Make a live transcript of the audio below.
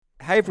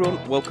Hi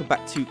everyone, welcome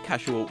back to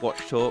Casual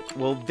Watch Talk.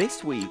 Well,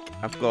 this week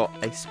I've got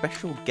a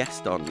special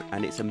guest on,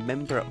 and it's a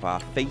member of our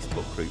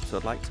Facebook group, so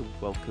I'd like to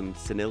welcome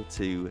Sunil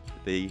to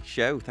the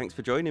show. Thanks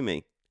for joining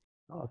me.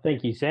 Oh,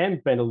 thank you,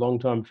 Sam. Been a long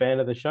time fan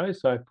of the show,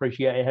 so I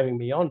appreciate you having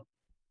me on.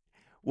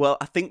 Well,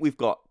 I think we've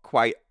got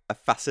quite a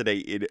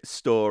fascinating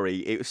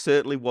story. It was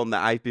certainly one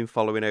that I've been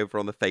following over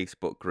on the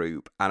Facebook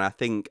group, and I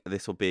think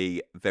this will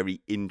be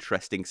very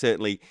interesting.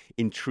 Certainly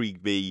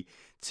intrigued me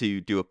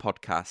to do a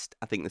podcast.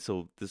 I think this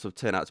will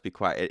turn out to be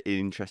quite an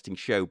interesting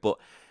show. But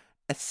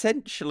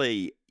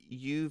essentially,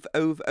 you've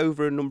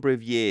over a number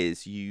of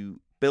years, you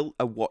built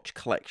a watch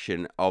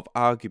collection of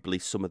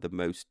arguably some of the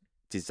most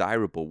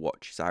desirable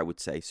watches, I would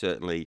say,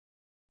 certainly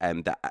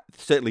ones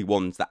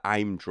that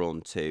I'm drawn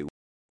to.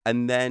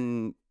 And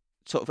then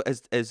sort of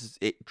as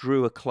it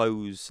drew a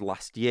close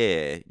last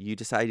year, you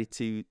decided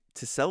to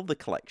sell the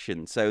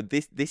collection. So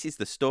this is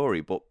the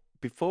story. But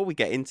before we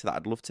get into that,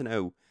 I'd love to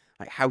know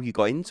like how you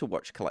got into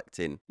watch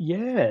collecting.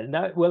 Yeah,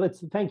 no, well,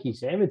 it's thank you,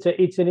 Sam.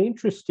 It's an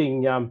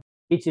interesting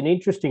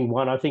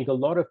one. I think a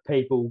lot of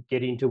people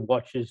get into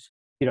watches,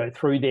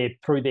 through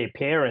their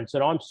parents,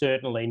 and I'm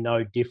certainly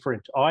no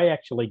different. I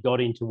actually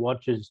got into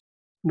watches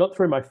not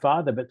through my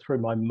father, but through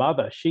my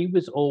mother. She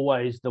was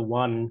always the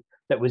one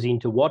that was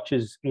into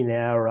watches in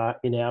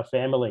our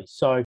family.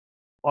 So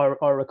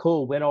I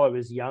recall when I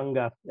was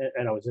younger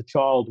and I was a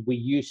child, we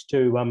used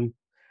to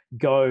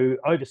go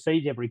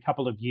overseas every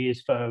couple of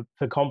years for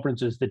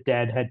conferences that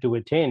Dad had to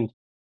attend.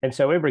 And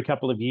so every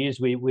couple of years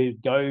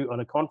we'd go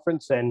on a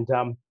conference, and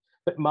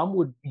but Mum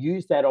would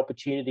use that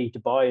opportunity to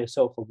buy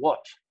herself a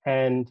watch.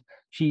 And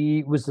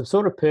she was the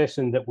sort of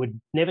person that would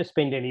never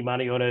spend any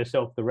money on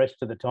herself the rest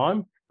of the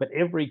time, but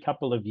every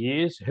couple of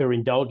years her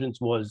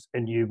indulgence was a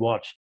new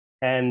watch.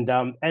 And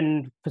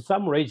for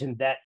some reason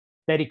that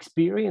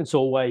experience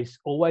always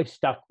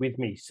stuck with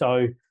me.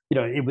 So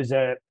it was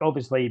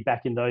obviously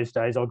back in those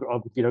days. I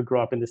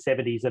grew up in the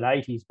 70s and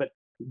 80s, but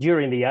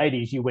during the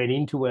 80s, you went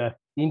into a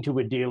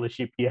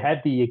dealership, you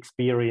had the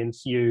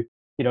experience.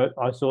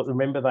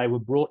 Remember they were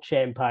brought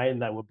champagne,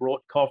 they were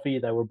brought coffee,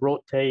 they were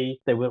brought tea,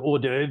 they were hors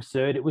d'oeuvres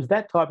served. It was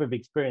that type of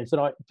experience,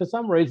 and for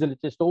some reason, it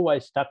just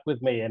always stuck with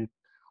me. And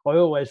I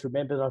always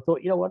remembered. I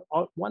thought,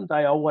 one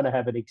day I want to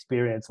have an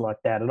experience like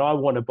that, and I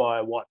want to buy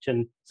a watch.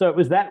 And so it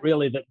was that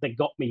really that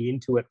got me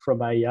into it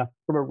from a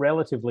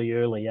relatively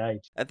early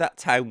age. At that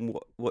time,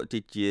 what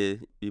did your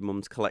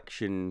mum's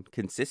collection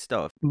consist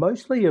of?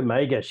 Mostly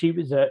Omega. She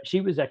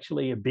was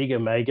actually a big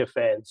Omega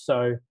fan.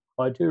 So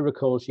I do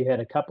recall she had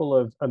a couple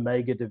of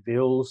Omega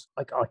DeVilles.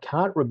 I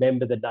can't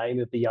remember the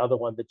name of the other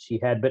one that she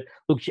had, but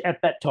look,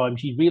 at that time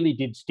she really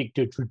did stick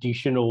to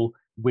traditional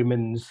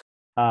women's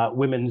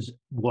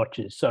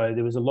watches. So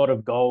there was a lot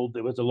of gold,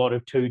 there was a lot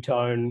of two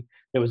tone,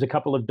 there was a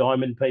couple of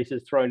diamond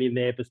pieces thrown in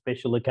there for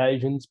special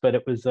occasions, but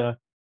it was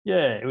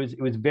yeah, it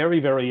was very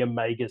very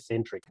Omega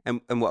centric.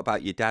 And what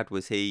about your dad?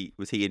 Was he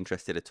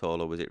interested at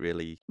all, or was it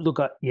really? Look,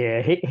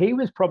 yeah, he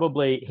was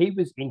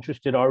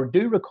interested. I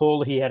do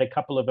recall he had a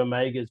couple of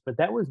Omegas, but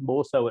that was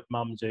more so at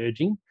Mum's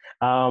urging.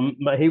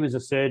 But he was a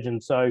surgeon,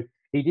 so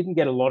he didn't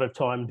get a lot of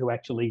time to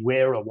actually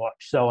wear a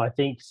watch. So I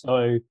think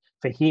so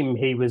for him,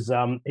 he was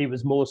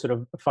more sort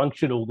of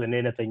functional than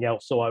anything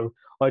else. So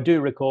I do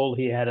recall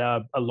he had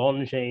a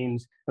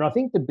Longines, and I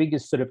think the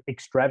biggest sort of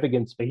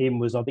extravagance for him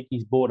was I think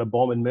he's bought a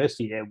Baume &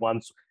 Mercier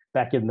once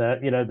back in the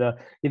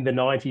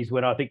 90s,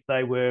 when I think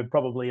they were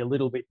probably a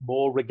little bit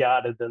more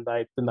regarded than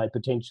they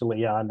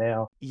potentially are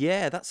now.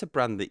 Yeah, that's a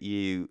brand that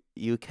you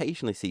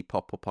occasionally see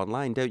pop up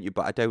online, don't you?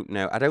 But I don't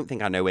know. I don't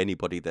think I know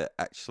anybody that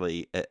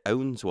actually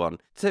owns one.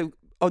 So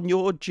on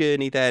your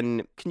journey,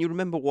 then, can you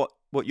remember what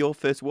your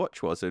first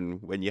watch was and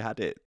when you had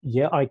it?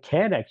 Yeah, I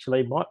can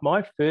actually.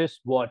 My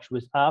first watch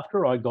was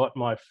after I got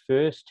my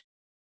first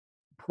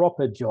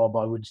proper job,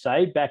 I would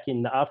say, back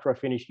in after I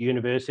finished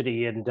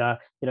university, and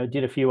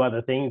did a few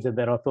other things, and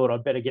then I thought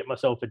I'd better get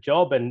myself a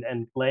job,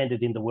 and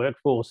landed in the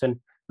workforce. And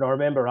I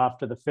remember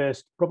after the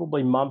first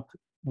probably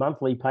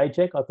monthly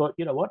paycheck, I thought,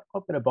 you know what,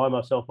 I'm going to buy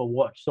myself a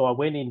watch. So I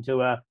went into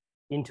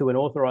an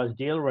authorized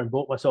dealer and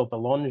bought myself a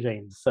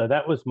Longines. So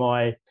that was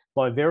my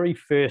very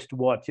first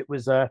watch. It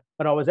was and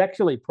I was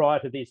actually, prior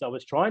to this, I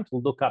was trying to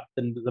look up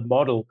the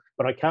model,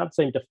 but I can't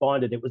seem to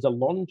find it. It was a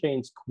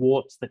Longines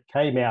Quartz that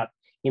came out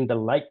in the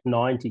late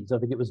 90s. I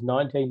think it was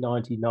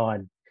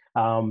 1999,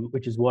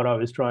 which is what I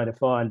was trying to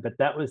find. But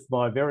that was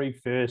my very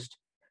first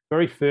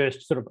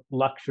sort of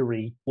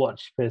luxury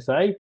watch per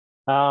se.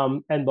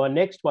 And my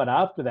next one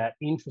after that,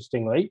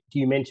 interestingly,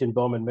 you mentioned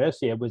Baume &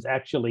 Mercier, was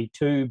actually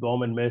two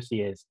Baume &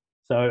 Merciers.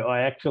 So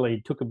I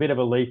actually took a bit of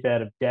a leaf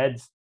out of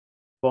Dad's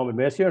Baume &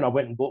 Mercier, and I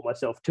went and bought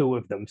myself two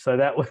of them. So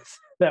that was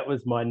that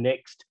was my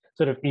next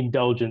sort of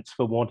indulgence,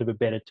 for want of a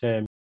better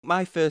term.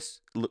 My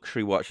first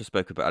luxury watch, I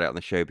spoke about it on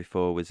the show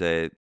before, was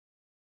I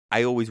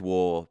always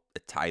wore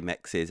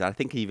Timexes. I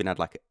think I even had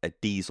like a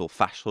diesel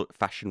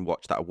fashion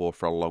watch that I wore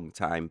for a long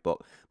time. But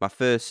my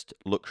first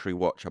luxury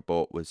watch I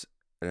bought was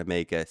an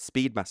Omega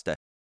Speedmaster.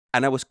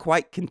 And I was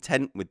quite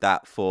content with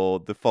that for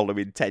the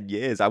following 10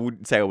 years. I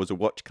wouldn't say I was a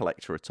watch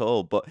collector at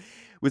all, but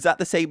was that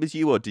the same as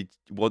you, or did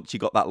once you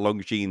got that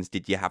Longines,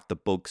 did you have the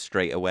bug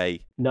straight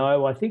away?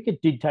 No, I think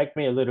it did take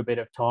me a little bit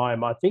of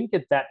time. I think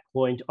at that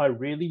point, I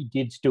really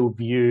did still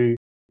view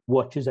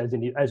watches as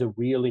a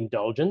real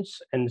indulgence,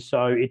 and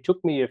so it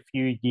took me a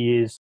few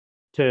years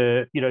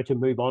to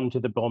move on to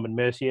the Bomb and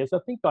Merciers. I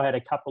think I had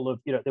a couple of,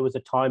 there was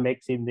a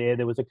Timex in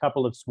there was a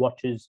couple of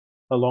swatches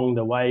along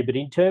the way, but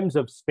in terms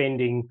of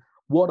spending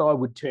what I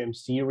would term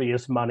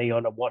serious money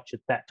on a watch at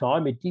that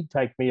time, it did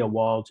take me a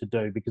while to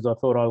do because I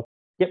thought I'll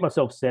get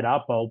myself set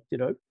up. I'll,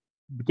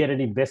 get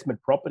an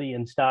investment property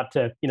and start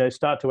to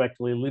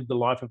actually live the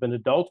life of an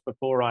adult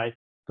before I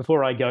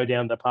go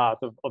down the path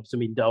of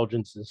some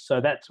indulgences. So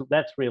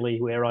that's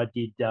really where I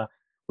did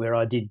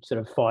sort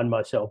of find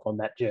myself on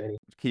that journey.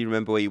 Can you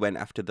remember where you went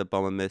after the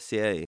Bomb and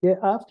Mercier? Yeah,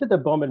 after the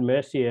Bomb and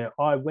Mercier,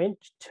 I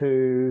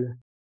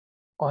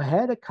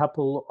had a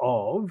couple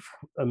of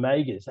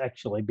Omegas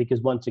actually,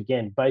 because once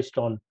again, based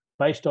on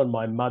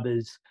my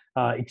mother's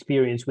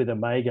experience with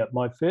Omega,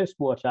 my first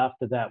watch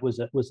after that was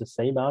a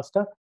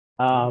Seamaster,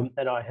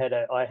 and I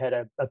had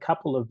a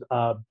couple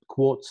of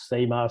quartz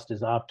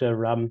Seamasters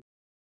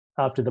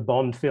after the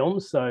Bond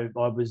films. So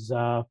I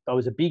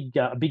was a big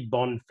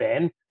Bond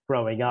fan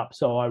growing up.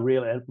 So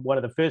one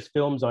of the first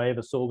films I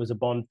ever saw was a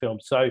Bond film.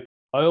 So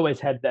I always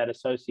had that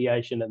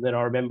association. And then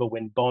I remember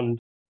when Bond,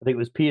 I think it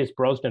was Pierce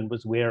Brosnan,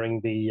 was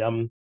wearing the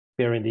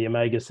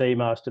Omega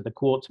Seamaster, the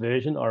quartz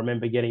version. I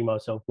remember getting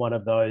myself one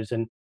of those,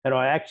 and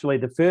I actually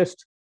the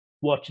first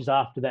watches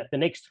after that, the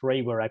next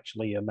three were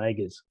actually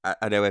Omegas.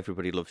 I know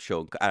everybody loves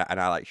Sean, and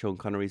I like Sean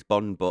Connery's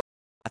Bond, but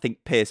I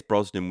think Pierce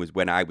Brosnan was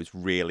when I was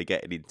really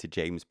getting into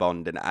James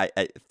Bond, and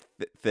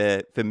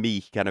for me,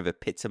 he kind of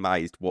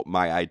epitomised what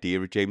my idea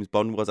of James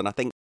Bond was, and I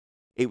think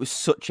it was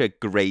such a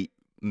great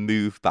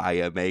move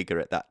by Omega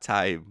at that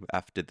time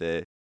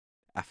after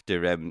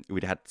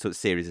we'd had sort of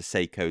series of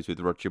Seikos with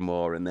Roger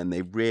Moore, and then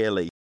they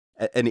really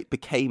and it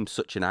became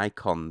such an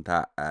icon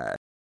that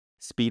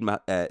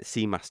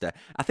Seamaster.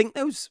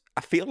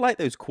 I feel like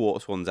those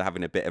quartz ones are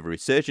having a bit of a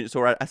resurgence,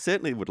 or I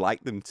certainly would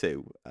like them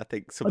to. I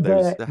think some of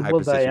those high Well,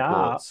 they precision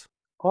are. quartz.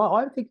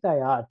 I think they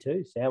are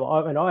too, Sam.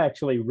 I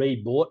actually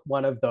rebought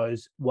one of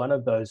those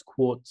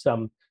quartz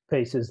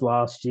pieces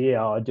last year.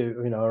 I do,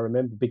 I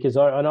remember because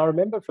I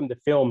remember from the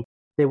film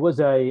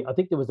I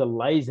think there was a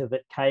laser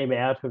that came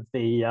out of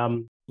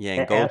the Yeah, in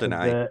out of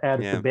GoldenEye.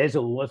 the Yeah.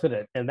 bezel, wasn't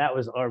it? And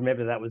I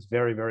remember that was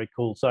very, very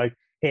cool. So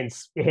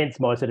hence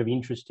my sort of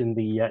interest in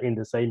the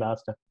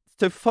Seamaster.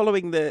 So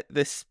following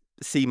this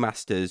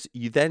Seamasters,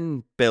 you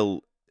then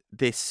built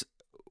this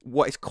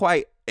what is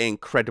quite an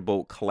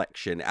incredible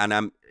collection, and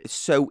I'm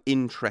so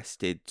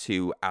interested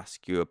to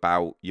ask you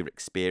about your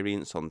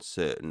experience on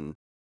certain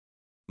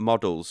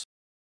models.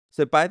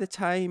 So by the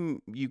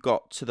time you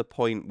got to the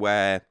point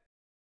where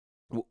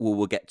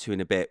we'll get to in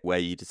a bit, where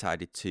you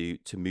decided to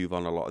move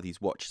on a lot of these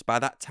watches, by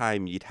that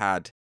time you'd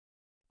had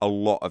a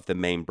lot of the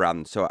main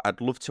brands. So I'd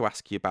love to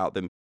ask you about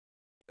them.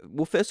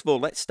 Well, first of all,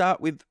 let's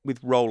start with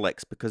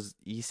Rolex, because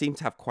you seem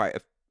to have quite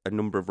a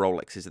number of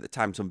Rolexes at the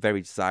time. Some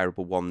very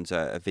desirable ones,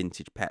 a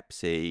vintage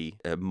Pepsi,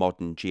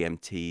 modern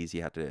GMTs.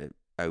 You had a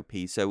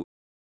OP. So,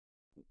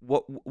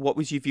 what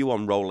was your view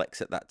on Rolex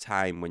at that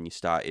time when you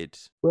started?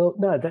 Well,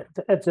 no,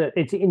 it's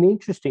an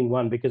interesting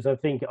one because I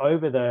think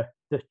over the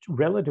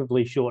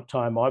relatively short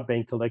time I've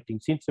been collecting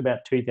since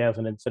about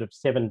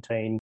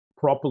 2017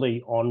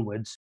 properly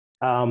onwards,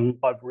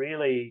 I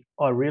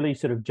really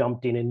sort of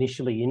jumped in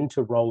initially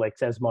into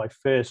Rolex as my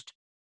first,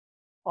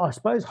 I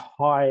suppose,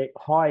 high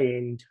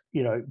end,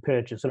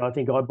 purchase. And I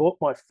think I bought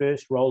my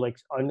first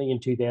Rolex only in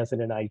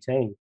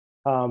 2018.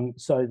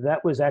 So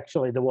that was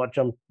actually the watch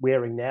I'm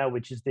wearing now,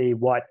 which is the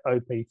white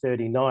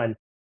OP39.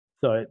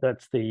 So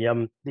that's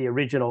the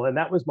original, and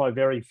that was my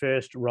very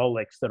first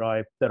Rolex that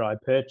I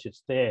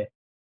purchased there.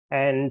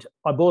 And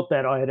I bought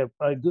that. I had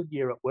a good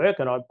year at work,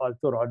 and I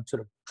thought I'd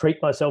sort of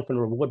treat myself and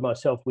reward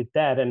myself with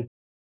that.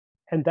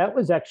 And that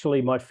was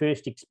actually my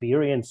first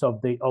experience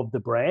of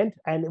the brand,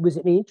 and it was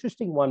an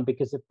interesting one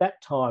because at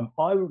that time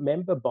I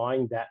remember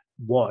buying that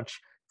watch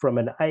from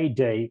an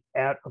AD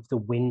out of the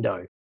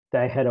window.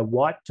 They had a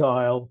white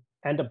dial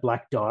and a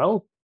black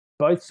dial,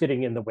 both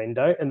sitting in the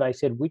window, and they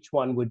said, "Which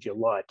one would you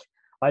like?"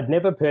 I'd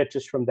never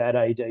purchased from that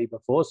AD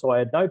before, so I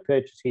had no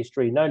purchase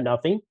history, no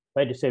nothing.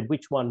 They just said,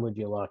 "Which one would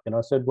you like?" And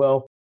I said,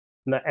 "Well,"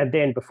 and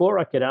then before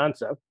I could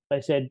answer,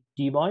 they said,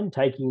 "Do you mind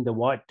taking the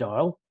white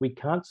dial? We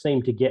can't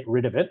seem to get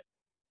rid of it.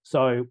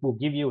 So we'll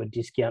give you a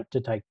discount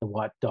to take the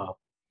white dial."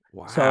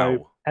 So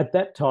Wow. at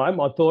that time,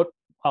 I thought,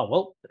 oh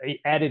well,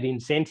 added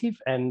incentive,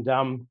 and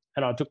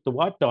I took the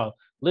white dial.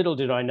 Little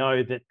did I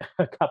know that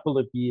a couple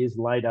of years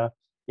later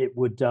it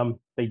would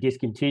be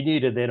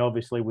discontinued, and then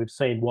obviously we've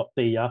seen what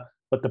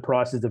the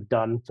prices have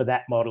done for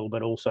that model,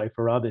 but also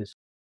for others.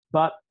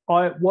 But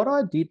what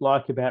I did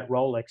like about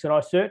Rolex, and I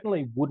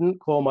certainly wouldn't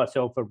call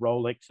myself a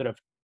Rolex sort of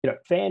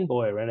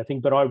fanboy or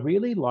anything, but I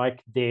really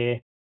like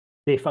their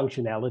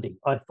functionality.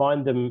 I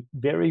find them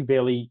very,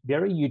 very,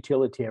 very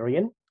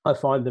utilitarian. I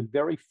find them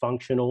very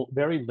functional,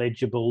 very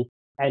legible,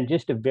 and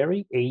just a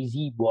very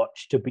easy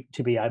watch to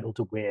be able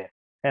to wear.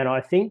 And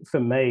I think for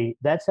me,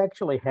 that's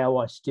actually how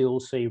I still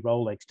see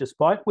Rolex,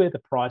 despite where the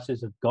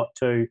prices have got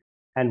to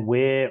and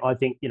where I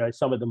think,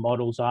 some of the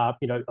models are,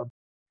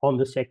 on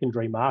the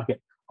secondary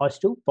market. I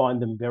still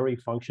find them very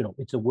functional.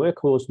 It's a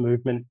workhorse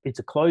movement. It's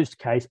a closed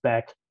case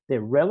back.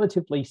 They're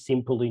relatively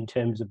simple in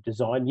terms of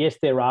design. Yes,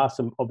 there are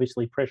some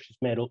obviously precious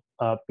metal,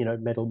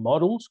 metal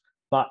models,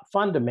 but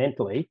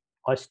fundamentally,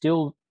 I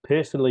still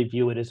personally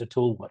view it as a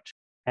tool watch.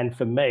 And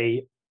for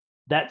me,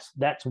 that's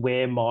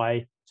where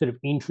my sort of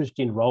interest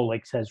in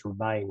Rolex has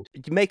remained.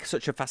 You make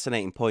such a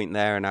fascinating point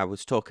there, and I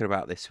was talking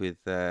about this with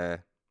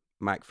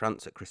Mike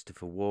France at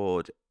Christopher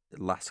Ward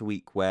last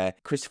week, where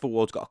Christopher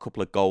Ward's got a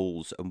couple of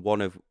goals, and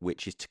one of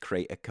which is to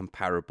create a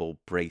comparable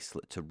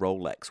bracelet to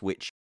Rolex,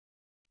 which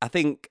I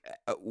think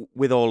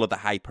with all of the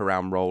hype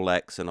around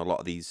Rolex and a lot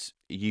of these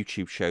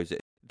YouTube shows,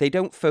 they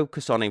don't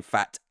focus on, in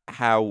fact,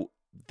 how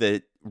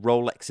the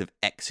Rolex have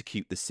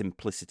execute the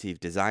simplicity of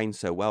design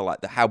so well,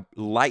 like how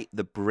light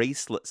the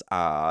bracelets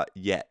are,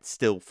 yet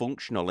still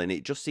functional, and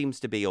it just seems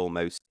to be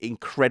almost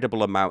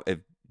incredible amount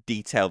of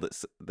detail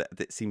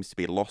that seems to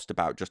be lost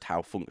about just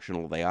how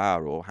functional they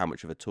are, or how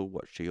much of a tool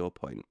watch. To your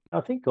point, I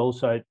think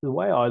also the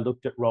way I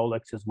looked at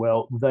Rolex as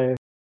well, the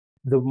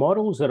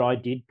models that I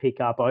did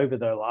pick up over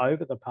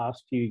the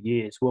past few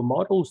years were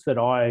models that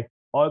I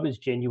was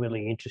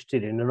genuinely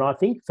interested in. And I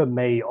think for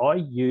me, I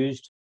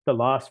used the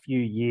last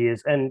few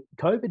years, and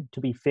COVID, to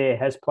be fair,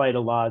 has played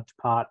a large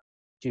part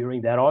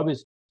during that. I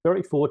was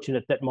very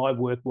fortunate that my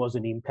work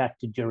wasn't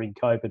impacted during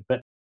COVID,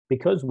 but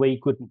because we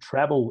couldn't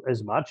travel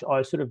as much,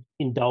 I sort of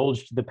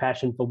indulged the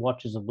passion for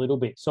watches a little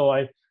bit. So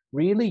I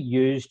really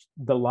used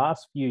the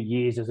last few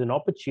years as an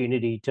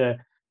opportunity to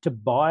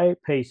buy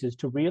pieces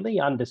to really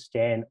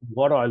understand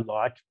what I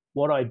like,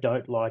 what I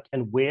don't like,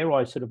 and where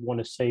I sort of want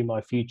to see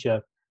my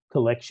future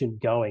collection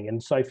going.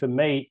 And so for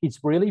me, it's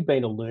really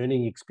been a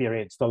learning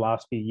experience the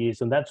last few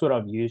years, and that's what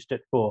I've used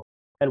it for.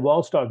 And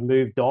whilst I've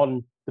moved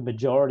on the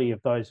majority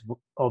of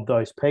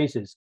those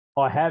pieces,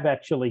 I have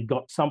actually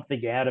got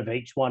something out of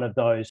each one of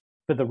those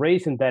for the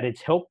reason that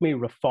it's helped me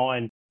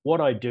refine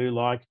what I do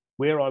like,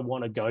 where I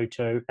want to go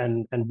to,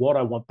 and what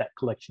I want that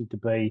collection to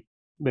be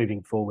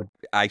moving forward.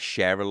 I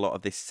share a lot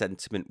of this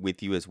sentiment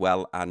with you as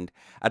well, and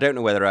I don't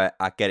know whether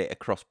I get it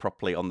across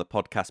properly on the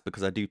podcast,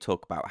 because I do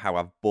talk about how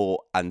I've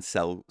bought and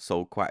sold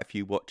quite a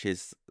few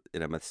watches.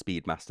 My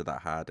Speedmaster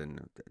that I had,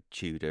 and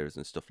Tudors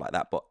and stuff like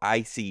that. But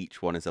I see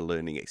each one as a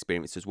learning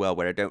experience as well,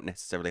 where I don't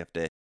necessarily have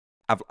to.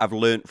 I've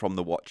learned from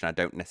the watch, and I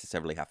don't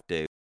necessarily have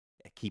to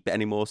keep it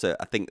anymore. So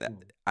I think that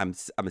I'm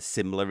a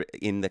similar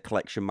in the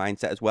collection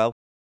mindset as well,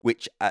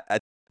 which I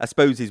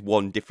suppose is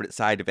one different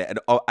side of it. And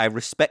I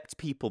respect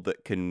people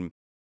that can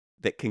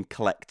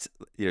collect,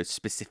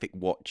 specific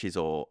watches,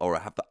 or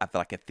have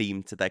like a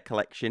theme to their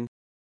collection.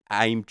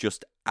 I'm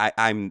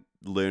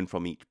learn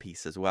from each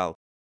piece as well.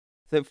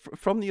 So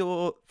from the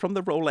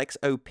Rolex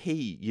OP,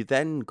 you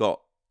then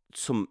got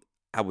some,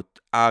 I would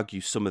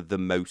argue, some of the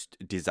most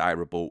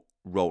desirable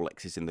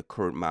Rolexes in the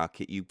current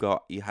market. You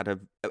had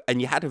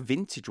a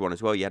vintage one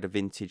as well. You had a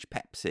vintage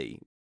Pepsi.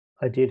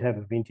 I did have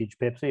a vintage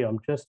Pepsi.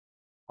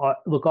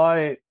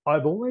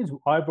 I've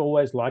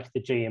always liked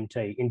the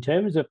GMT. In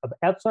terms of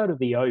outside of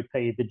the OP,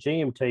 the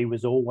GMT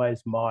was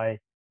always my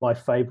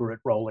favorite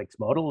Rolex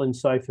model, and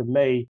so for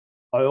me,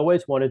 I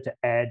always wanted to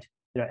add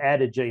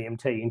a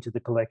GMT into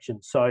the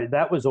collection. So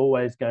that was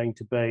always going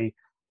to be,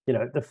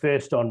 the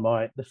first on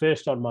my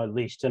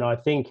list. And I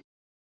think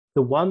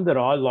the one that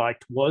I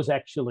liked was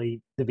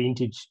actually the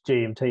vintage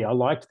GMT. I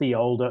liked the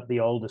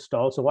older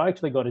style. So I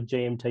actually got a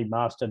GMT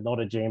Master,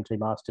 not a GMT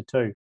Master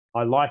 2.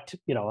 I liked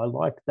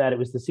that. It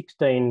was the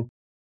 16.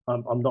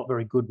 I'm not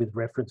very good with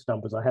reference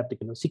numbers. I have to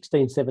get a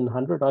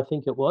 16700, I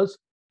think it was,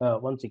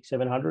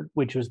 16700,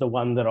 which was the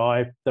one that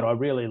I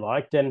really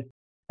liked, and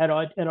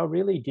I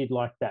really did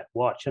like that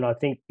watch. And I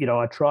think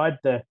I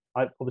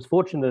was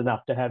fortunate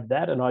enough to have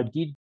that, and I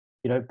did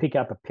pick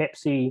up a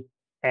Pepsi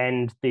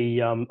and the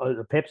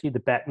Pepsi, the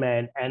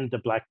Batman, and the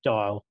Black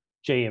Dial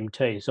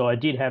GMT. So I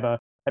did have at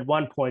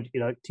one point,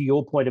 to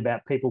your point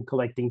about people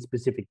collecting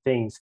specific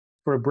things,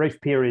 for a brief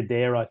period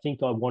there, I think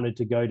I wanted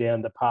to go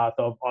down the path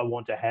of I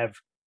want to have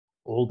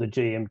all the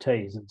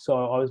GMTs. And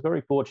so I was very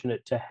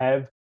fortunate to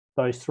have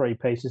those three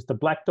pieces. The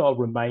Black Dial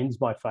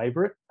remains my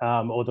favorite,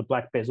 or the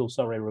Black Bezel,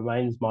 sorry,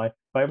 remains my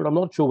favorite. I'm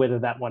not sure whether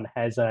that one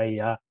has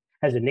a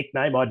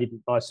nickname.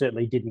 I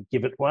certainly didn't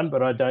give it one,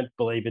 but I don't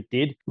believe it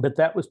did. But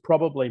that was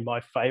probably my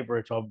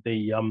favorite of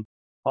the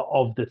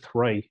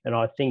three. And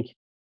I think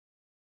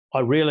I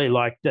really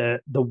liked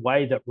the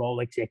way that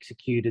Rolex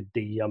executed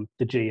the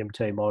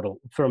GMT model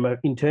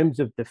in terms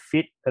of the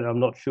fit. And I'm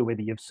not sure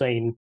whether you've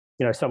seen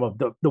some of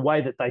the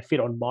way that they fit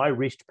on my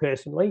wrist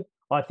personally.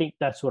 I think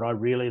that's what I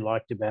really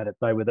liked about it.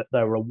 They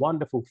were a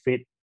wonderful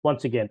fit.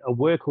 Once again, a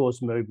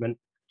workhorse movement,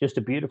 just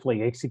a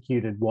beautifully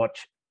executed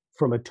watch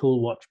from a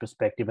tool watch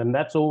perspective. And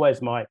that's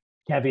always my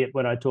caveat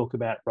when I talk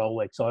about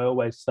Rolex. I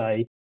always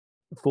say,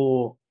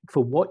 for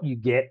what you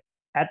get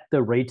at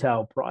the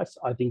retail price,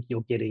 I think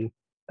you're getting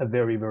a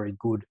very, very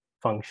good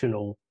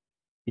functional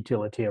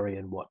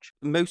utilitarian watch.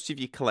 Most of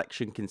your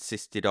collection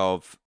consisted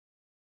of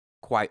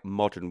quite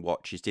modern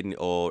watches, didn't it?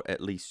 Or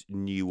at least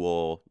new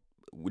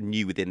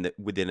within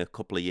a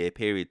couple of year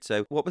period.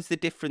 So what was the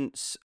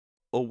difference,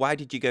 or why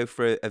did you go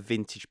for a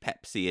vintage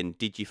Pepsi, and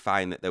did you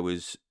find that there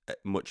was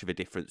much of a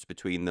difference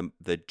between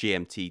the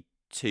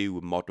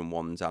GMT2 modern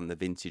ones and the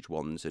vintage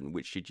ones, and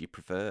which did you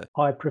prefer?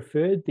 I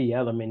preferred the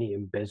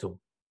aluminium bezel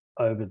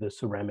over the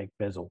ceramic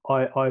bezel.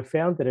 I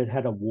found that it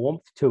had a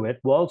warmth to it,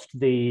 whilst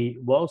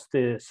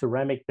the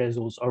ceramic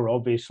bezels are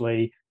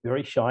obviously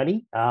very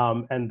shiny,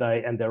 and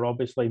they're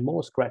obviously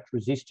more scratch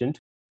resistant.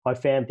 I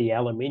found the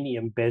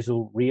aluminium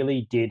bezel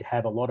really did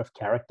have a lot of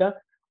character.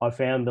 I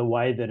found the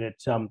way that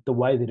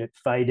it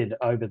faded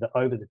over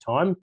the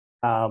time,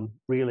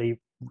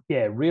 really,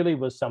 yeah, really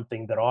was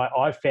something that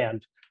I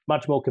found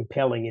much more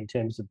compelling in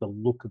terms of the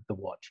look of the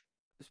watch.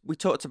 We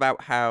talked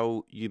about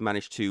how you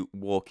managed to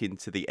walk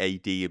into the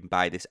AD and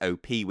buy this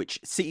OP, which,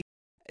 see,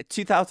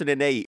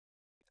 2008,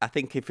 I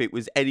think if it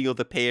was any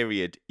other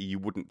period, you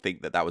wouldn't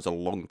think that that was a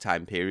long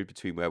time period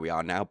between where we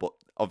are now, but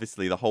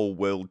obviously the whole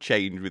world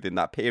changed within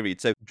that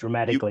period. So you,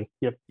 Dramatically.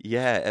 Yep.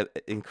 yeah,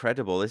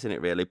 incredible, isn't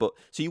it, really? But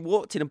so you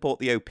walked in and bought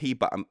the OP,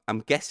 but I'm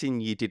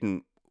guessing you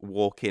didn't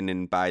walk in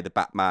and buy the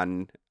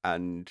Batman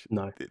and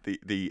No.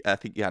 the I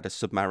think you had a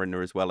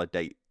Submariner as well, a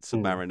date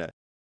Mm. Submariner.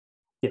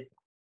 Yep.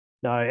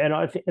 No, and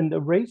I think, and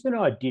the reason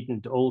I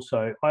didn't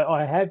also,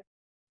 I have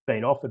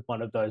been offered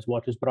one of those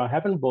watches, but I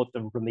haven't bought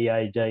them from the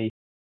AD.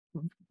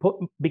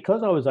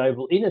 Because I was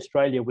able in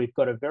Australia, we've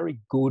got a very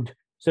good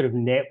sort of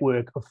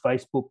network of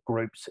Facebook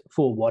groups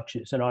for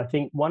watches, and I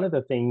think one of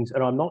the things,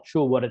 and I'm not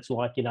sure what it's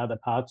like in other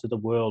parts of the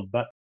world,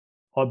 but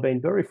I've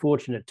been very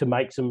fortunate to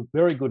make some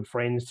very good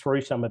friends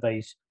through some of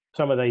these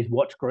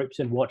watch groups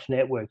and watch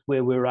networks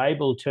where we're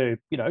able to,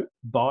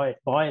 buy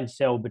and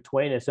sell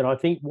between us. And I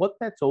think what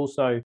that's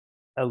also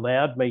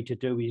allowed me to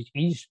do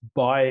is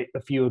buy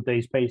a few of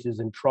these pieces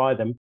and try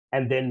them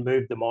and then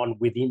move them on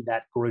within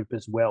that group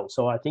as well.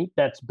 So I think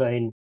that's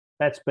been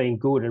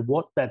good. And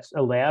what that's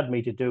allowed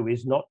me to do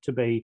is not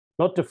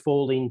to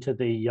fall into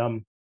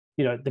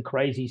the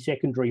crazy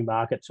secondary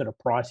market sort of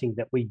pricing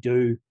that we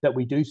do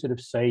sort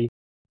of see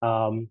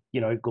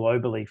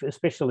globally,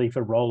 especially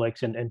for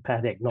Rolex and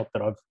Patek. Not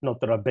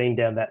that I've been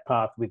down that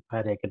path with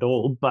Patek at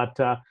all, but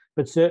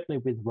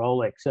certainly with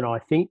Rolex. And I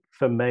think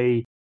for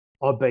me,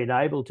 I've been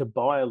able to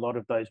buy a lot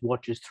of those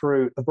watches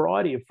through a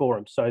variety of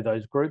forums. So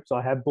those groups,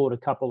 I have bought a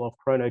couple off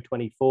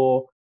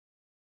Chrono24.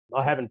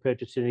 I haven't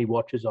purchased any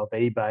watches off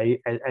eBay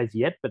as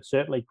yet, but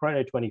certainly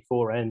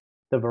Chrono24 and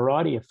the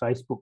variety of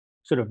Facebook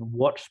sort of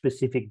watch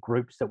specific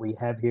groups that we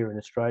have here in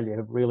Australia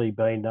have really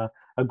been a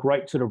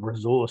great sort of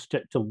resource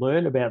to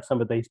learn about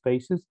some of these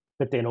pieces,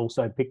 but then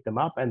also pick them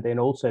up and then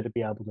also to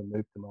be able to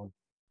move them on.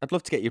 I'd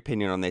love to get your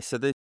opinion on this. So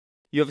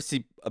you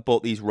obviously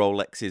bought these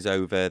Rolexes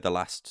over the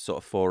last sort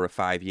of 4 or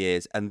 5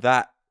 years, and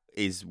that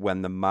is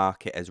when the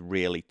market has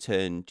really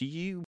turned. Do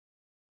you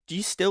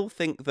still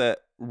think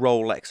that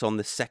Rolex on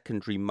the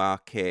secondary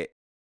market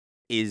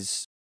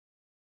is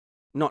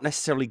not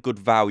necessarily good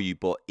value,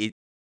 but do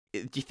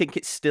you think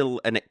it's still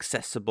an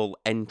accessible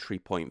entry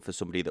point for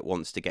somebody that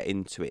wants to get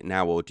into it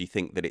now, or do you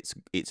think that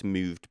it's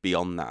moved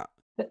beyond that?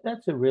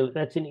 That's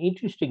an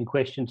interesting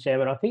question,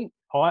 Sam. And I think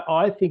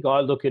I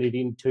look at it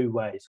in two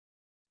ways.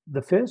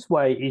 The first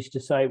way is to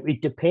say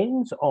it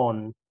depends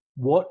on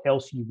what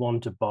else you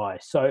want to buy.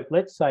 So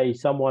let's say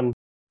someone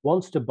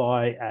wants to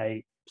buy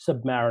a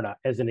Submariner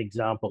as an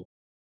example.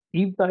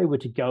 If they were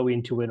to go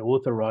into an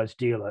authorized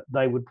dealer,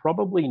 they would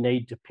probably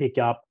need to pick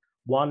up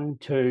one,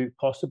 two,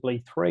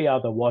 possibly three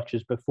other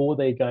watches before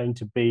they're going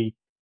to be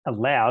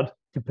allowed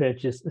to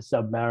purchase a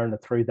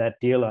Submariner through that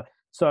dealer.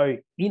 So,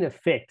 in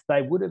effect,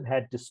 they would have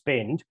had to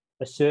spend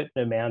a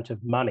certain amount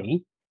of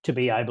money to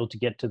be able to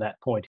get to that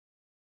point.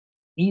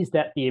 Is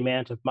that the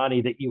amount of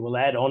money that you will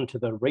add on to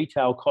the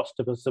retail cost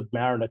of a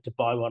Submariner to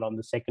buy one on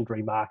the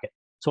secondary market?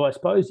 So I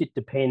suppose it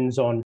depends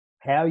on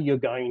how you're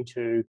going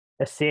to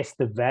assess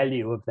the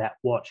value of that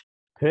watch.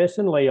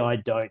 Personally, I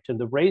don't. And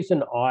the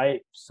reason I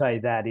say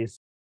that is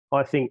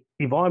I think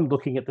if I'm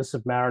looking at the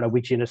Submariner,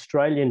 which in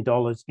Australian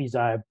dollars is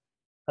a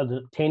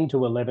 10 to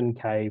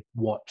 11K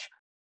watch,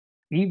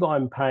 if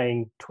I'm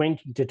paying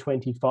 20 to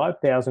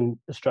 25,000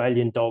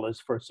 Australian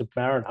dollars for a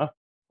Submariner,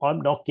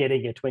 I'm not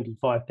getting a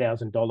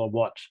 $25,000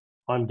 watch.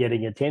 I'm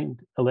getting a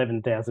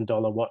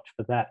 $11,000 watch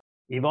for that.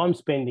 If I'm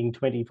spending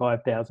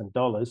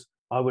 $25,000,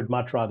 I would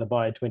much rather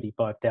buy a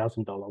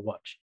 $25,000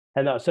 watch.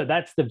 And so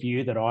that's the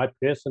view that I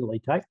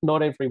personally take.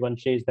 Not everyone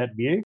shares that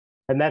view.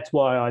 And that's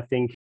why I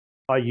think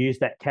I use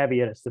that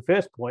caveat as the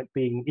first point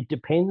being it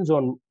depends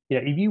on,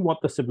 if you want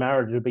the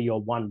Submariner to be your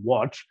one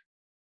watch,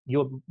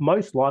 you're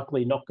most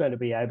likely not going to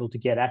be able to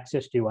get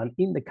access to one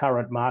in the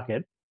current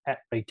market at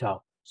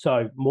retail.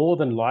 So more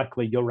than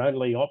likely, your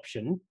only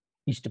option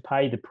is to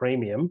pay the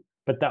premium,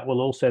 but that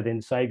will also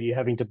then save you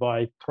having to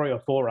buy three or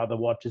four other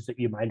watches that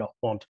you may not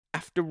want.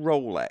 After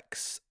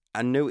Rolex,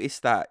 I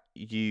noticed that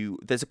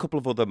there's a couple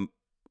of other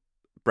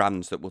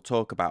brands that we'll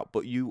talk about,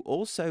 but you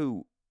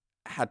also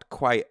had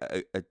quite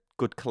a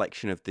good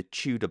collection of the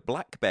Tudor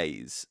Black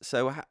Bays.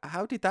 So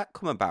how did that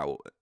come about?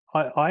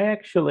 I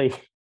actually,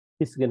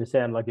 this is going to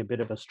sound like a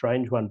bit of a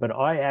strange one, but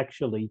I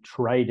actually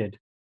traded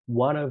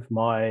one of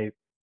my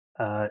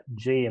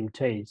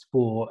GMTs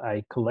for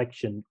a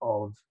collection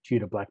of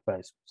Tudor Black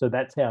Bays. So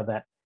that's how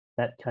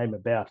that came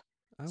about.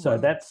 Oh So wow.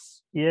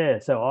 that's yeah.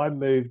 So I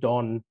moved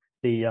on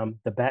the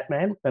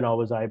Batman, and I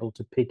was able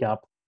to pick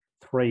up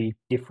three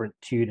different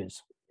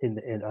Tudors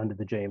in under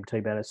the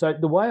GMT banner. So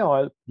the way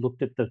I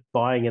looked at the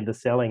buying and the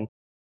selling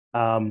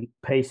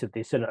piece of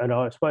this, and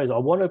I suppose I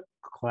want to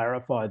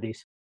clarify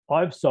this.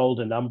 I've sold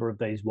a number of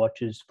these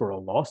watches for a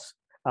loss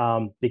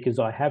because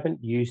I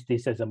haven't used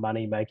this as a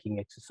money making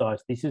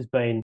exercise. This has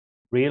been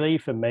really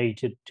for me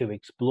to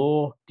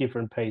explore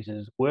different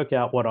pieces, work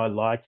out what I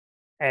like,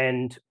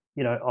 and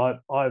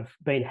I've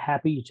been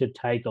happy to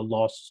take a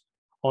loss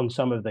on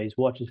some of these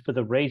watches for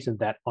the reason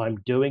that I'm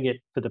doing it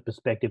for the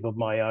perspective of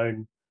my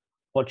own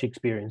watch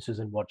experiences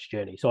and watch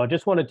journey. So I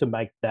just wanted to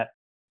make that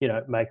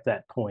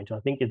point. I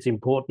think it's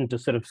important to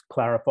sort of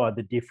clarify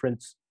the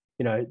difference,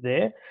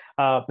 there.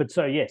 But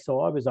so yeah,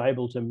 so I was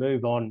able to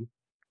move on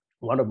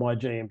one of my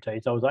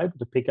GMTs. I was able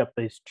to pick up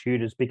these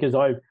Tudors because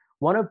I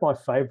one of my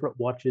favorite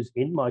watches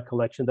in my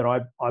collection that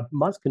I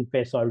must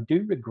confess I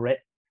do regret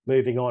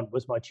moving on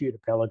was my Tudor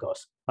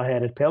Pelagos. I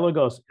had a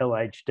Pelagos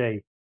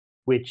LHD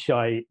which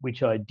I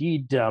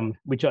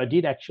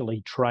did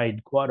actually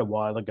trade quite a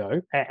while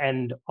ago,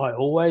 and I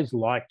always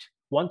liked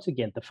once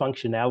again the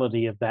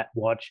functionality of that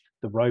watch,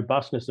 the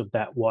robustness of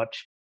that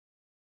watch.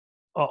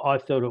 I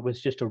thought it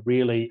was just a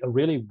really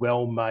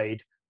well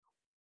made,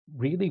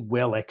 really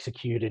well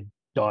executed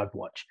dive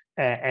watch,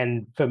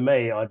 and for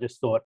me, I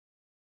just thought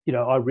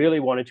I really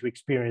wanted to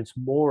experience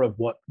more of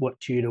what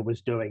Tudor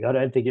was doing. I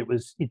don't think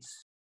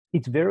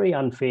it's very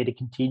unfair to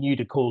continue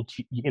to call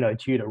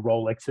Tudor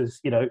Rolex's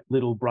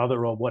little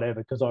brother or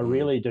whatever, because I Mm.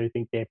 really do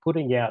think they're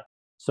putting out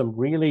some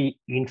really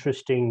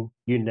interesting,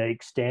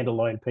 unique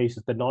standalone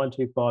pieces. The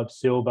 925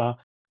 silver,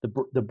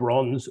 the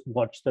bronze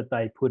watch that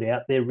they put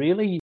out, they're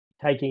really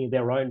taking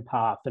their own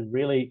path and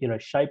really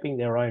shaping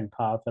their own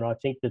path. And I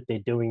think that they're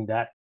doing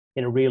that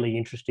in a really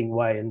interesting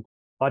way. And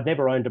I'd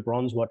never owned a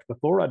bronze watch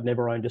before. I'd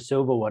never owned a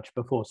silver watch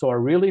before. So I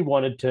really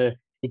wanted to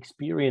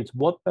experience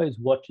what those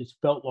watches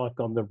felt like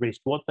on the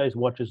wrist, what those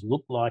watches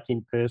looked like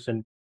in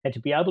person, and to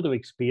be able to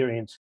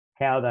experience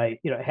how they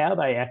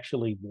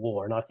actually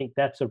wore. And I think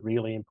that's a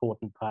really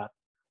important part,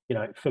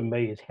 for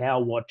me, is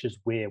how watches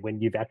wear when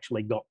you've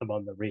actually got them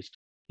on the wrist.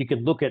 You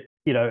can look at,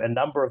 a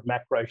number of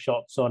macro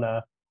shots on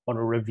a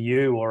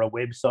review or a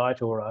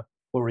website or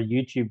a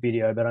YouTube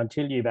video, but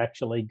until you've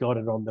actually got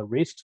it on the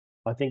wrist,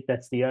 I think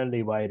that's the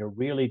only way to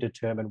really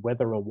determine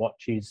whether a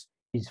watch is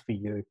for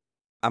you.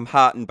 I'm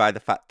heartened by the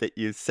fact that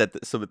you said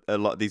that a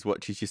lot of these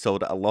watches you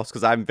sold at a loss,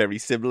 because I'm very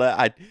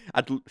similar.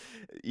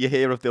 You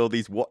hear of all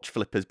these watch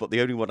flippers, but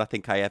the only one I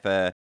think I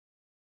ever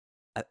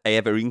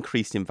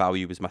increased in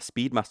value was my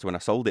Speedmaster when I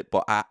sold it.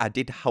 But I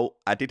did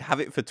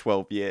have it for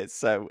 12 years.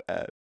 So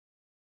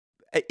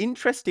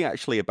interesting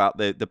actually about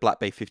the Black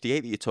Bay 58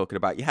 that you're talking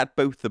about. You had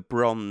both the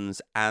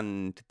bronze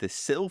and the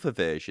silver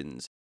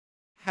versions.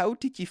 How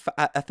did you?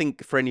 I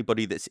think for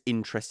anybody that's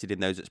interested in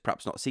those that's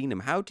perhaps not seen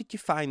them, how did you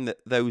find that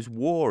those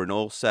wore, and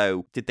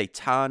also did they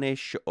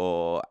tarnish,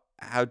 or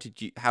how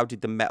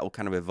did the metal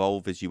kind of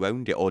evolve as you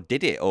owned it, or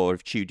did it, or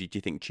if Tudor, did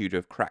you think Tudor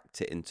have cracked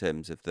it in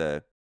terms of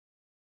the?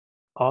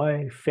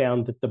 I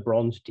found that the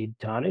bronze did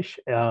tarnish,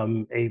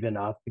 even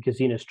after, because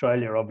in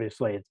Australia,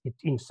 obviously,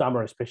 it's in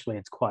summer especially,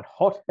 it's quite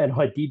hot, and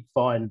I did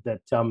find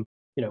that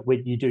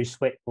when you do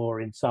sweat more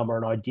in summer,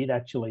 and I did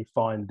actually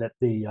find that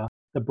the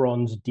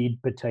bronze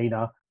did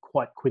patina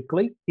quite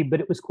quickly, but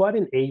it was quite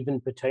an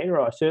even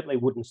patina. I certainly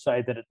wouldn't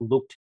say that it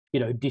looked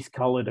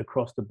discoloured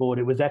across the board.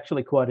 It was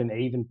actually quite an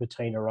even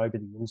patina over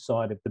the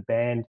inside of the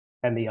band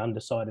and the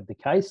underside of the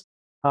case.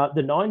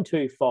 The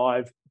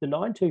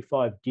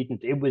 925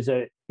 didn't.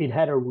 It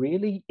had a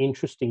really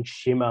interesting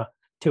shimmer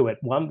to it,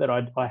 one that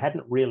I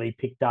hadn't really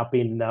picked up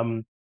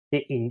in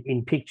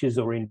pictures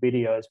or in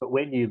videos. But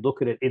when you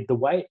look at it, the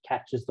way it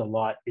catches the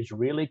light is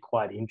really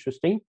quite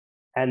interesting.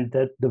 And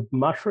the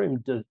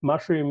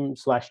mushroom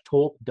slash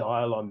torque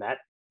dial on that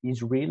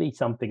is really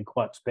something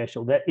quite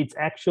special. That it's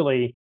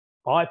actually,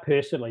 I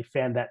personally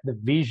found that the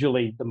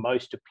visually the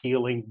most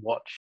appealing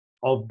watch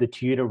of the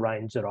Tudor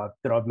range that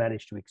I've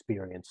managed to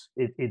experience.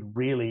 It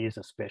really is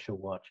a special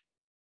watch.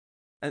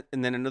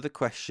 And then another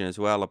question as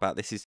well about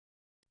this is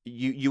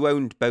you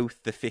owned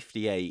both the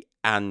 58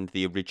 and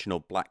the original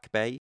Black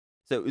Bay.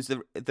 So is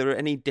there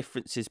any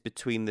differences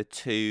between the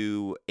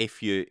two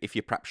if you're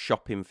perhaps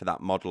shopping for that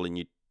model and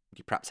you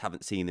perhaps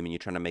haven't seen them and you're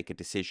trying to make a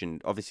decision?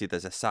 Obviously,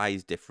 there's a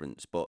size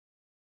difference, but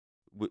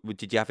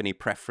did you have any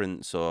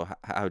preference, or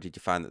how did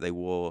you find that they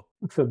wore?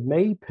 For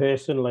me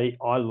personally,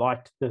 I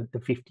liked the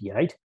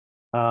 58.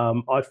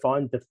 I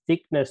find the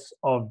thickness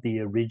of the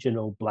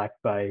original Black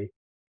Bay,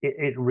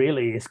 it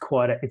really is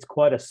quite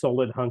a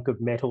solid hunk of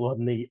metal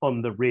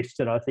on the wrist,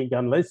 and I think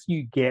unless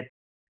you get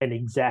an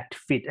exact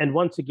fit, and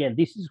once again,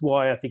 this is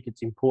why I think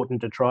it's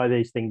important to try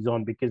these things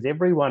on, because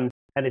everyone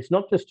And it's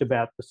not just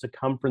about the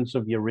circumference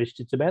of your wrist,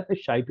 it's about the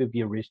shape of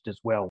your wrist as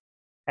well.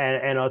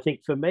 And I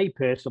think for me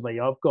personally,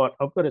 I've got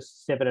a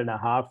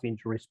 7.5 inch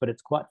wrist, but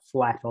it's quite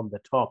flat on the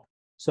top.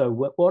 So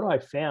what I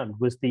found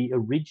was the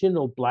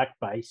original Black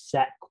Bay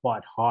sat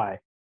quite high,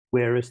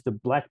 whereas the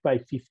Black Bay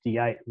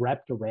 58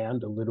 wrapped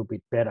around a little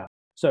bit better.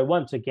 So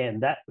once again,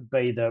 that would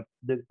be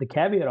the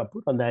caveat I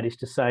put on that is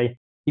to say,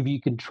 if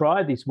you can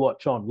try this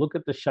watch on, look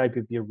at the shape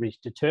of your wrist,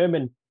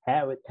 determine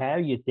how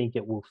you think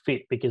it will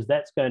fit, because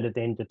that's going to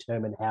then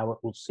determine how it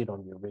will sit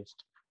on your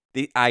wrist.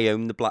 I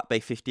own the Black Bay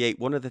 58.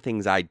 One of the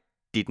things I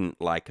didn't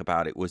like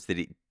about it was that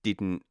it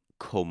didn't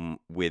come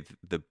with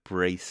the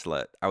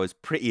bracelet. I was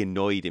pretty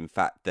annoyed, in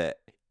fact, that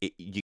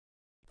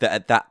that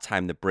at that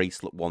time the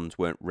bracelet ones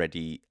weren't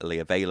readily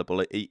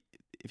available. If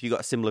you got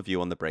a similar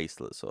view on the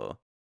bracelets, or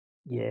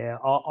Yeah,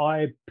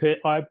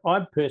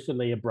 I'm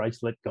personally a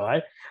bracelet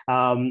guy.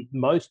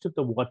 Most of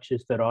the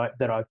watches that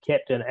I've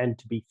kept, and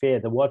to be fair,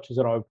 the watches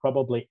that I would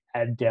probably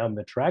add down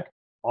the track,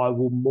 I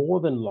will more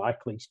than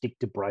likely stick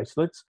to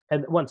bracelets.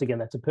 And once again,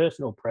 that's a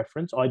personal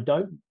preference. I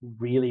don't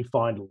really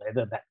find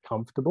leather that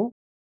comfortable,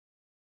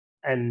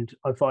 and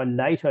I find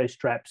NATO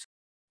straps,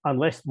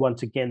 unless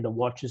once again the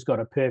watch has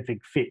got a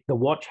perfect fit, the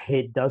watch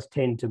head does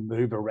tend to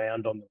move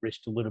around on the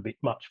wrist a little bit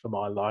much for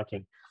my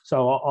liking.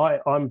 So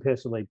I'm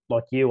personally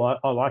like you.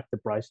 I like the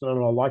bracelet,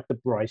 and I like the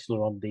bracelet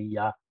on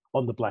the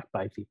Black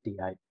Bay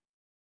 58.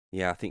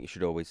 yeah, I think you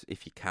should always,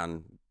 if you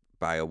can,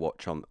 buy a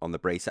watch on the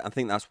bracelet. I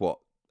think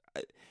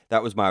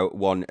that was my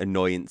one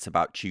annoyance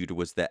about Tudor,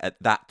 was that at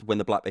that when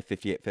the Black Bay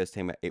 58 first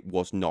came out, it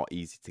was not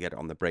easy to get it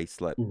on the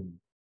bracelet. Mm.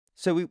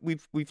 So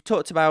we've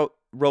talked about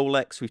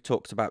Rolex, we've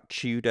talked about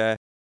Tudor.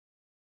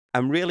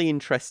 I'm really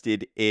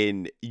interested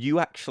in you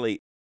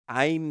actually.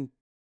 I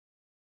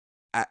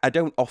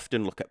don't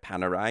often look at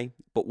Panerai,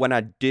 but when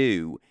I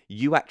do,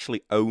 you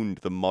actually owned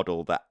the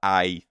model that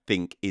I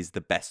think is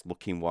the best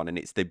looking one, and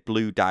it's the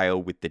blue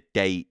dial with the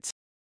date.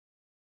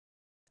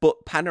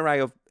 But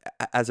Panerai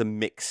has a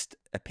mixed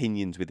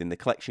opinions within the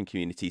collection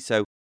community.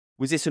 So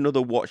was this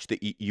another watch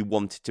that you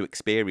wanted to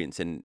experience,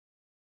 and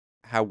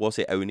how was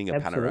it owning a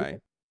Absolutely. Panerai?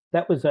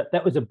 That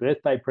was a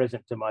birthday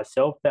present to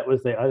myself. That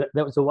was the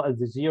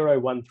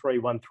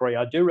 01313.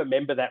 I do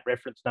remember that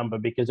reference number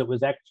because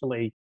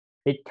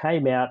it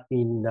came out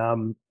in I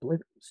believe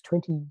it was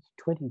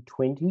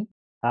 2020.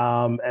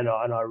 And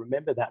I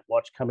remember that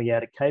watch coming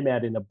out. It came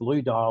out in a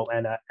blue dial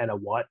and a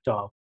white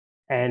dial.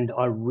 And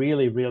I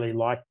really, really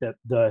liked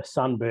the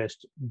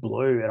sunburst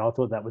blue, and I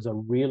thought that was a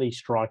really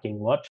striking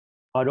watch.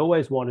 I'd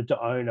always wanted to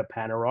own a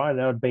Panerai,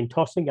 and I'd been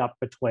tossing up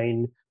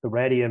between the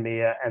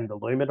Radiomir and the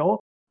Luminor.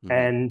 Hmm.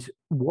 And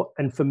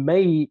for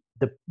me,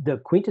 the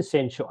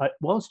quintessential,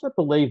 whilst I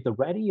believe the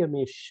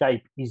Radiomir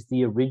shape is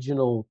the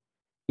original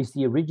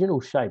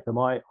shape.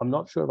 I'm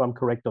not sure if I'm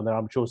correct on that.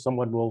 I'm sure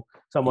someone Yeah,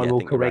 I will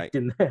think you're right. correct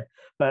in there.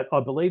 But I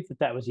believe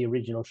that was the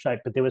original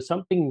shape. But there was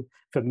something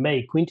for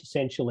me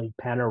quintessentially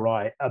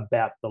Panerai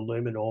about the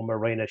Luminor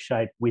Marina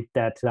shape with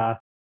that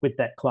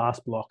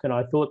clasp lock, and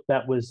I thought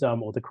that was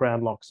or the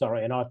crown lock,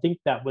 sorry, and I think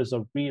that was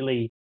a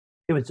really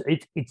it's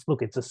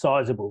look, it's a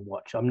sizable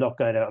watch. I'm not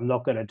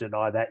gonna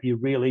deny that. You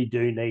really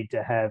do need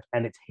to have,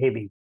 and it's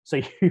heavy, so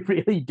you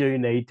really do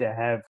need to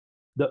have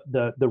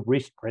the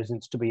wrist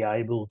presence to be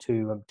able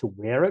to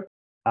wear it.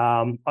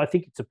 I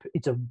think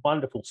it's a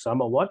wonderful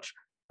summer watch.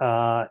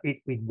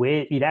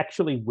 It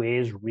actually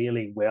wears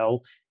really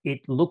well.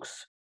 It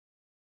looks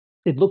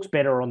it looks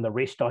better on the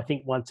wrist, I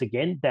think, once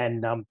again than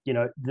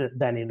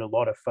than in a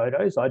lot of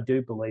photos. I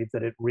do believe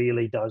that it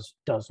really does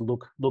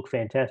look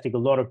fantastic. A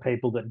lot of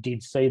people that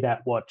did see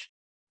that watch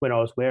when I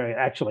was wearing it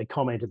actually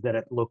commented that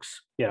it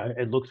looks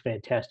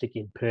fantastic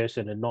in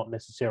person, and not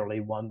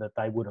necessarily one that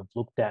they would have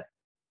looked at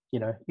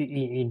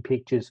in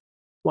pictures.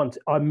 Once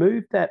I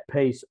moved that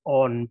piece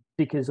on,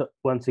 because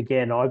once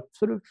again, I've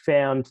sort of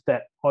found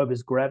that I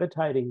was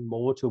gravitating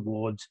more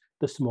towards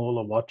the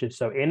smaller watches.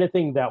 So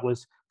anything that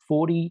was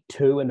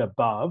 42 and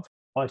above,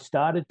 I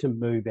started to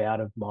move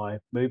out of my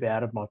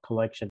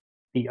collection.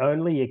 The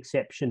only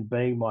exception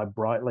being my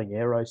Breitling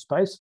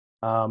Aerospace,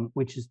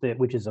 which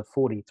is a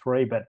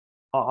 43. But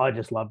I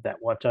just love that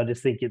watch. I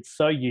just think it's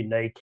so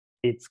unique.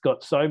 It's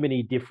got so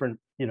many different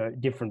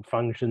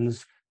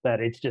functions, that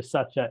it's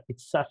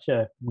such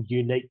a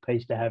unique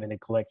piece to have in a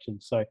collection.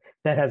 So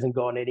that hasn't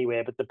gone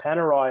anywhere. But the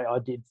Panerai, I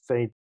did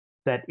think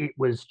that it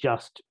was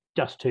just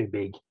too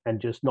big, and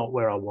just not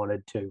where I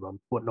wanted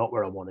not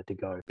where I wanted to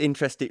go.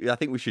 Interesting. I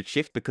think we should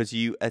shift, because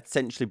you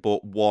essentially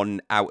bought one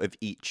out of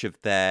each of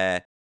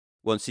their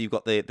one. So you've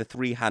got the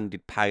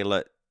three-handed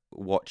pilot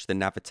watch, the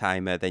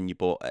Navitimer. Then you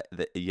bought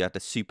you had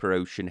a Super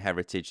Ocean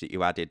Heritage that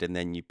you added, and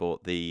then you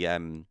bought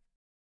the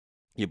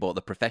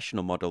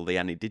professional model, the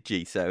Annie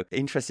Digi. So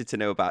interested to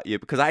know about you,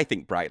 because I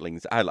think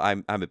Breitlings.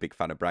 I'm a big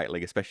fan of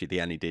Breitling, especially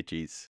the Annie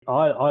Digis.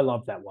 I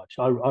love that watch.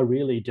 I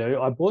really do.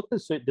 I bought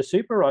the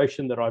Super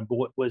Ocean that I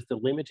bought was the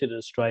limited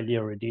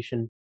Australia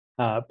edition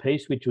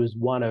piece, which was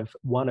one of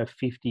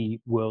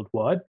 50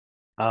 worldwide.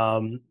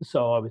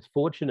 So I was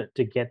fortunate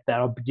to get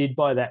that. I did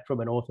buy that from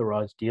an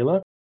authorized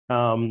dealer.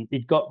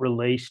 It got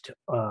released,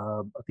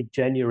 I think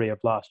January of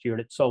last year,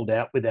 and it sold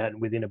out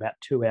within about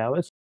 2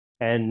 hours.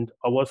 And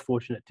I was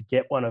fortunate to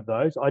get one of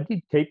those. I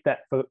did keep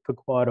that for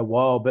quite a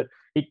while, but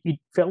it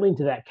fell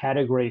into that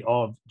category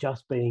of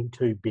just being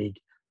too big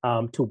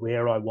to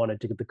where I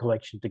wanted the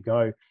collection to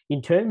go.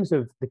 In terms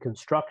of the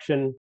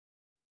construction,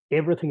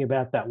 everything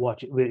about that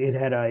watch, it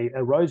had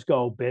a rose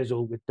gold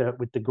bezel with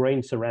the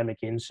green ceramic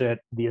insert,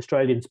 the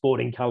Australian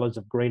sporting colours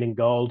of green and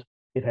gold.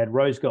 It had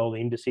rose gold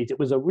indices. It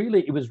was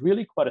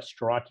really quite a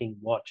striking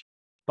watch.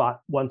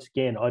 But once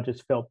again, I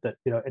just felt that,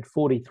 at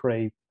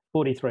 43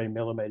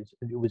 millimeters,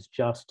 it was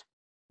just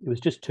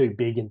too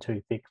big and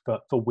too thick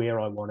for where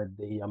I wanted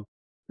the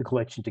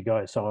collection to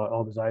go. So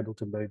I was able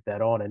to move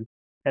that on,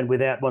 and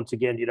without, once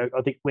again,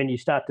 I think when you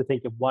start to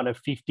think of one of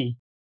 50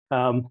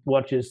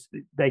 watches,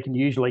 they can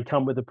usually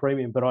come with a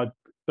premium. But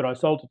I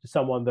sold it to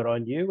someone that I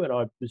knew, and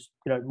I was,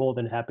 more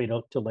than happy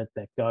to let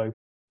that go,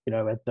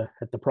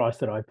 at the price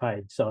that I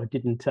paid. So I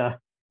didn't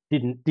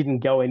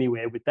go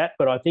anywhere with that.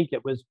 But I think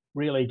it was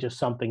really just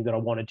something that I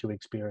wanted to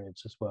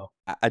experience as well.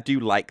 I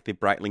do like the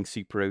Breitling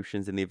Super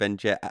Oceans and the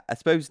Avenger. I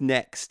suppose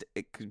next,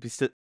 it could be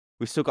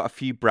we've still got a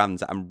few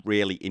brands that I'm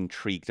really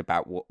intrigued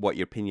about what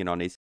your opinion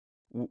on is.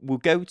 We'll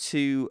go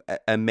to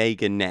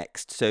Omega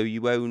next. So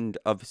you owned,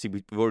 obviously,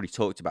 we've already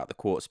talked about the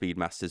Quartz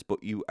Speedmasters,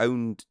 but you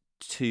owned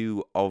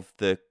two of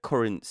the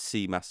current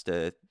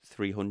Seamaster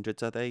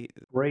 300s, are they?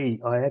 Three,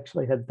 I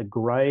actually had the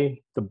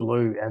grey, the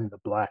blue, and the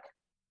black.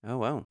 Oh,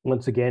 wow.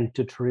 Once again,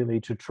 to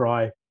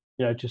try,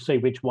 to see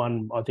which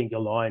one I think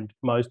aligned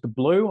most. The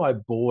blue I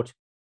bought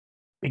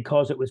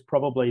because it was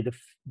probably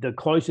the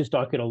closest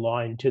I could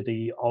align to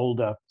the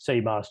older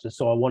Seamaster.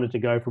 So I wanted to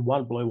go from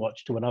one blue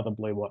watch to another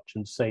blue watch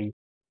and see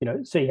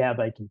how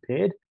they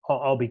compared.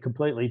 I'll be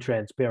completely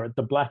transparent.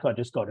 The black I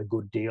just got a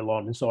good deal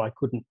on, and so I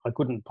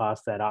couldn't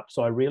pass that up.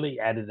 So I really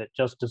added it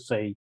just to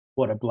see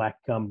what a black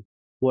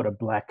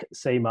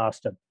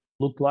Seamaster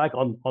looked like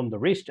on the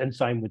wrist, and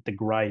same with the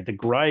grey. The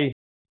grey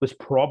was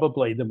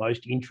probably the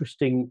most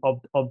interesting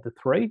of the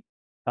three,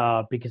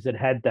 because it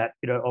had that,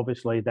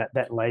 obviously that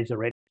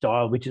laser etch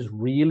style, which is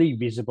really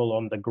visible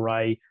on the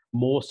grey,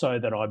 more so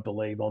than I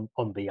believe on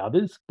the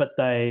others. But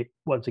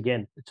once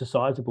again, it's a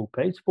sizable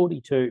piece,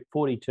 42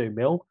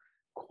 mil,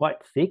 quite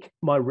thick.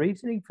 My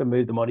reasoning for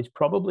move them on is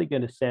probably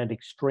going to sound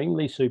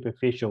extremely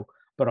superficial,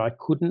 but I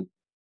couldn't.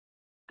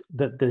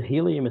 The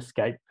helium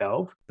escape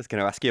valve, I was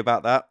going to ask you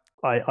about that.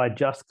 I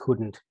just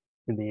couldn't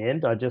in the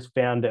end. I just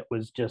found it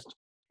was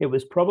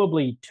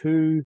probably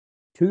too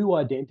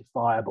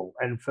identifiable.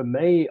 And for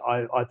me,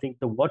 I think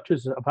the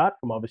watches, apart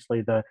from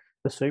obviously the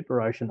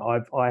Super Ocean,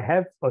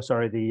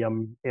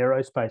 the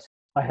Aerospace,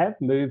 I have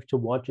moved to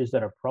watches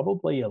that are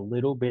probably a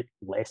little bit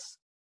less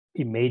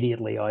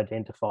immediately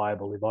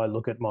identifiable. If I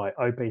look at my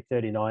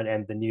OP39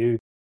 and the new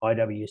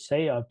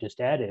IWC I've just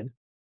added,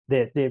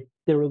 they're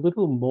a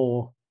little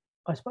more,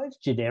 I suppose,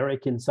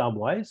 generic in some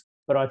ways.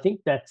 But I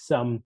think that's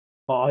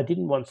I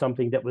didn't want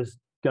something that was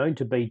going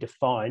to be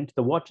defined.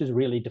 The watch is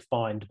really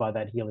defined by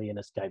that helium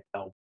escape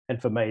valve,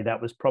 and for me,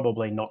 that was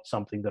probably not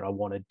something that I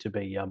wanted to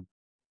be.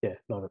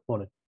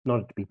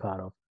 Not to be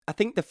part of. I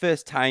think the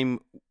first time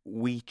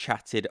we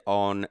chatted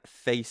on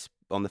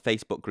the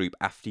Facebook group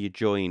after you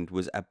joined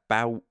was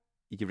about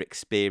your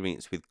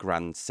experience with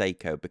Grand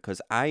Seiko,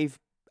 because I'm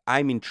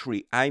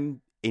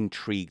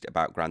intrigued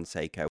about Grand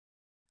Seiko.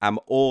 I'm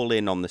all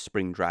in on the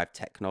spring drive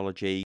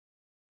technology.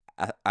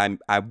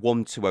 I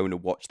want to own a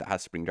watch that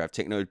has spring drive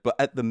technology, but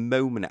at the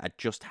moment I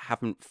just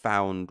haven't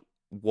found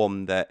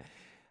one that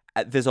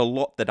there's a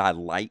lot that I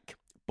like,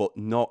 but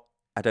not,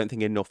 I don't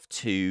think, enough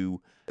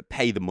to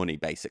pay the money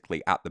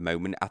basically at the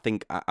moment. I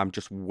think I'm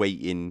just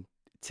waiting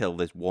till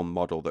there's one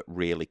model that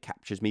really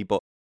captures me.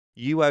 But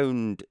you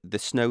owned the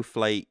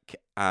Snowflake,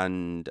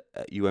 and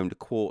you owned a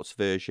quartz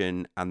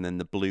version, and then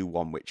the blue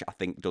one, which I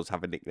think does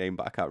have a nickname,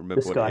 but I can't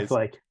remember what it is.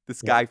 Skyflake. The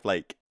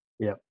Skyflake.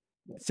 Yeah.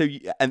 So,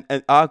 and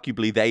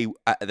arguably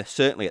they're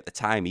certainly at the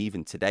time,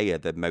 even today, are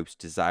the most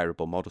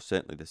desirable model.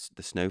 Certainly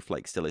the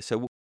Snowflake still is.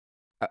 So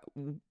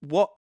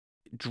what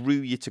drew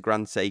you to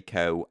Grand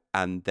Seiko,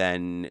 and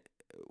then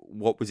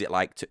what was it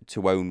like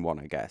to own one,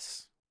 I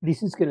guess?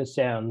 This is going to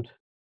sound,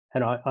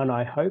 and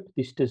I hope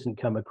this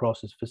doesn't come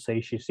across as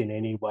facetious in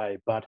any way,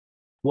 but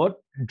what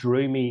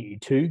drew me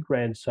to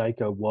Grand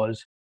Seiko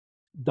was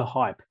the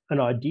hype. And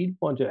I did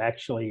want to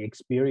actually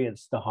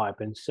experience the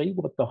hype and see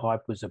what the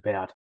hype was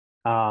about.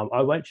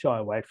 I won't shy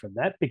away from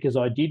that, because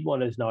I did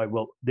want to know,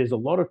 well, there's a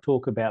lot of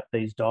talk about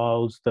these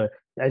dials,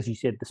 as you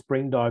said, the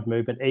spring dive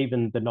movement,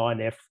 even the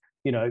 9F,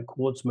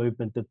 quartz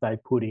movement that they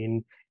put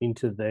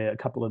into a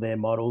couple of their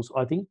models.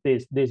 I think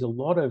there's a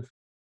lot of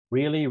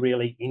really,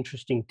 really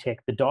interesting tech.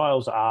 The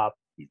dials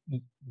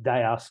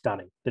they are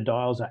stunning. The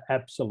dials are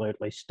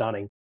absolutely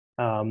stunning,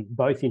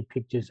 both in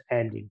pictures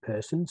and in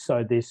person.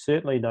 So there's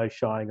certainly no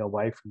shying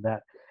away from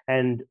that.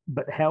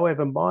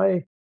 However,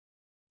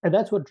 and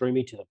that's what drew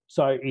me to them.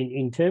 So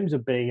in terms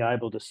of being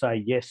able to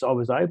say yes, I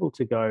was able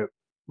to go,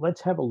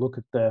 let's have a look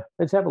at the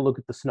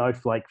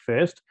Snowflake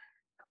first.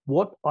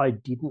 What I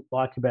didn't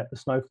like about the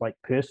Snowflake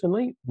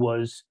personally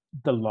was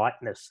the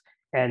lightness.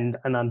 And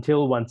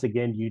until once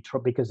again you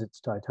try, because it's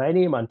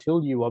titanium,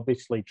 until you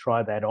obviously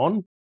try that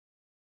on,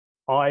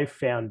 I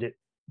found it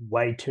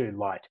way too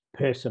light,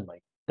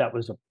 personally. That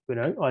was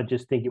I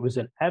just think it was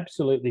an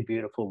absolutely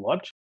beautiful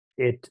watch.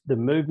 The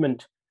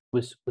movement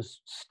was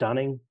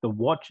stunning. The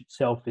watch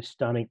itself is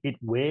stunning. It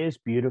wears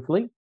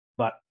beautifully,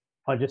 but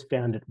I just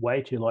found it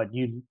way too light.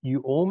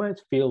 You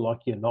almost feel like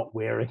you're not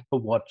wearing a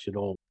watch at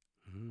all.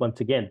 Mhm. Once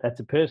again, that's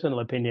a personal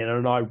opinion,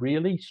 and I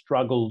really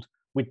struggled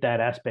with that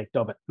aspect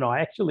of it. And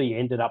I actually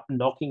ended up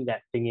knocking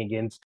that thing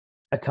against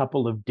a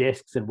couple of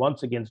desks and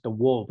once against a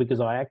wall because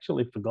I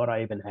actually forgot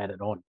I even had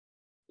it on.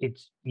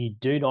 You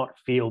do not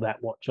feel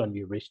that watch on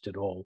your wrist at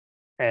all.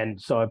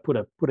 And so I put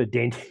a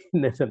dent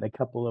in this and a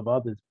couple of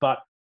others. But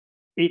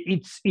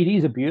it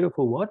is a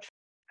beautiful watch.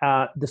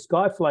 The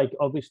Skyflake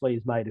obviously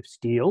is made of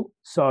steel,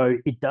 so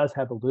it does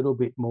have a little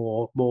bit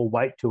more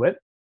weight to it.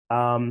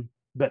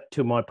 But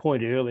to my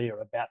point earlier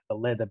about the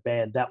leather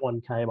band, that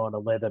one came on a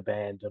leather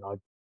band, and I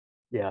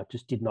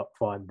just did not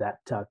find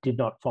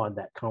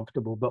that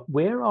comfortable. But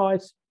where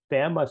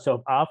found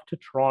myself after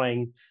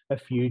trying a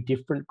few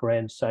different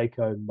Grand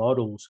Seiko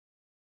models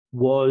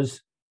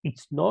was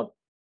it's not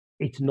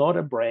it's not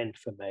a brand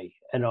for me,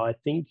 and I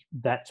think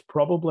that's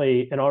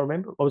probably. And I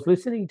remember I was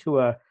listening to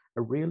a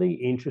really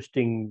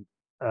interesting,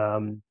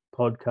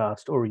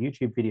 podcast or a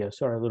YouTube video,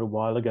 sorry, a little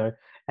while ago,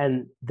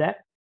 and that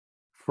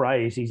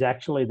phrase is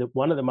actually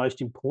one of the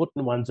most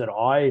important ones that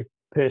I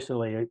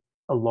personally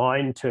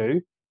align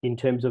to in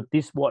terms of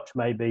this watch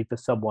may be for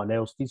someone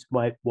else,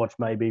 watch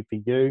may be for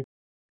you.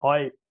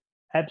 I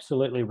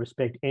absolutely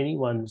respect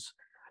anyone's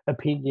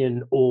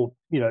opinion or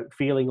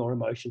feeling or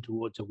emotion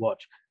towards a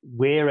watch.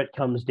 Where it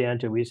comes down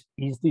to is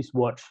this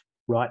watch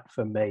right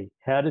for me?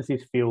 How does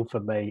this feel for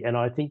me? And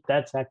I think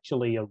that's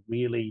actually a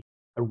really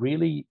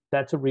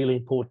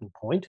important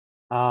point.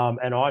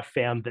 And I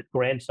found that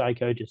Grand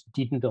Seiko just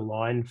didn't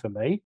align for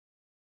me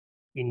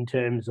in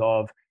terms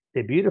of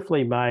they're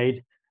beautifully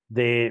made,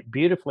 they're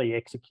beautifully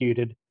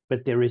executed,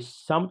 but there is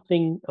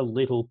something a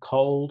little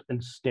cold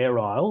and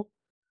sterile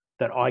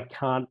that I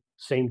can't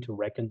seem to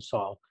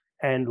reconcile.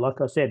 And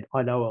like I said,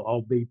 I know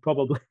I'll be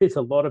probably there's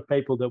a lot of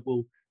people that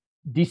will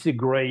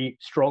disagree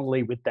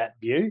strongly with that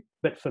view,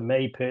 but for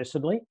me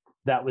personally,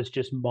 that was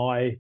just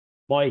my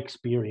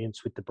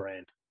experience with the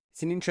brand.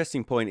 It's an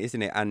interesting point,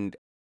 isn't it? And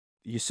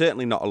you're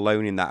certainly not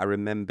alone in that. I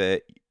remember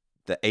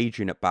that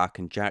Adrian at Bark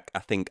and Jack, I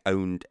think,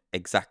 owned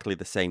exactly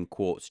the same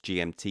Quartz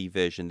GMT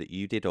version that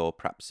you did, or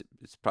perhaps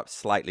it's perhaps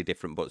slightly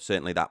different, but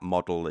certainly that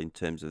model in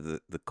terms of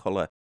the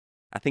color.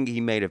 I think he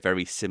made a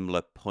very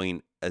similar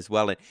point as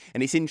well,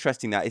 and it's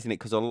interesting that, isn't it?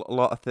 Because a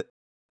lot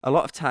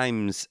of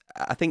times,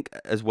 I think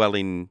as well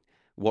in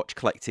watch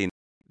collecting,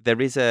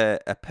 there is a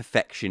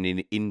perfection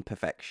in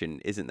imperfection,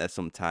 isn't there?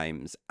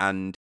 Sometimes,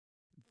 and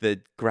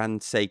the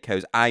Grand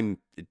Seikos, I'm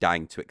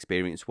dying to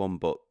experience one,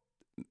 but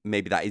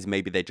maybe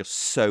they're just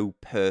so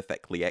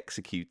perfectly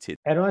executed.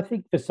 And I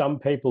think for some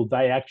people,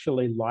 they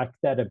actually like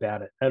that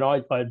about it. And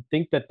I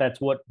think that that's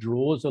what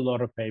draws a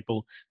lot of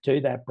people to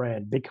that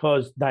brand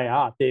because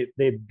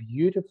they're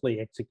beautifully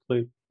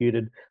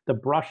executed. The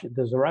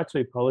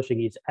Zaratsu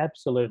polishing is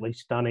absolutely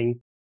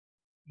stunning.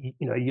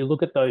 You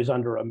look at those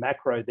under a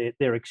macro,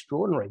 they're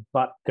extraordinary,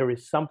 but there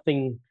is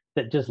something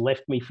that just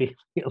left me feeling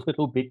a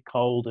little bit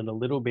cold and a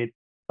little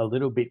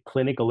bit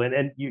clinical.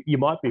 And you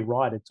might be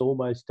right. It's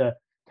almost a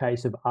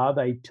case of are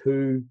they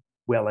too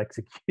well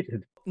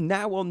executed?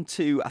 Now on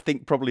to, I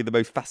think, probably the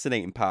most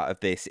fascinating part of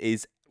this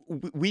is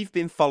we've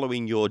been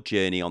following your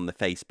journey on the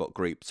Facebook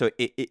group. So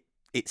it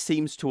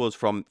seems to us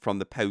from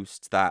the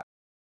posts that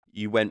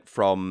you went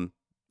from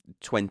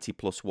 20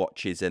 plus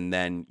watches and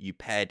then you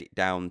pared it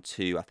down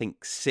to, I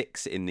think,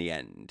 6 in the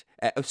end.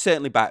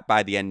 Certainly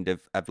by the end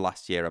of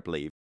last year, I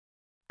believe.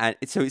 And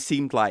so it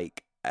seemed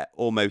like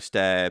almost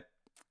a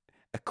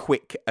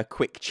quick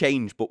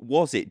change. But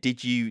was it?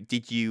 Did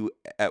you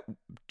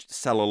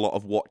sell a lot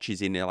of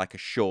watches in like a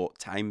short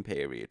time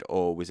period,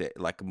 or was it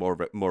like more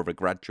of a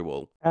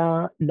gradual?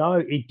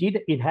 No, it did.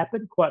 It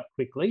happened quite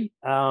quickly,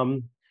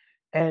 and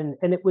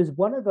it was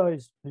one of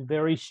those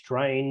very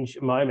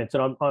strange moments.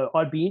 And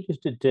I'd be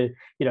interested to,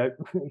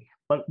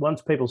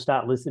 once people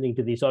start listening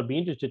to this, I'd be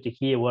interested to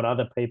hear what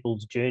other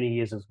people's journey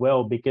is as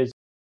well, because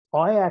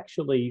I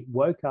actually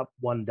woke up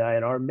one day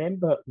and I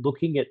remember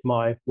looking at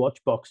my watch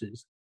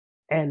boxes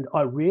and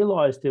I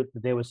realized that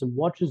there were some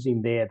watches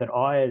in there that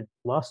I had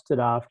lusted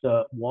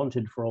after,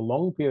 wanted for a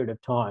long period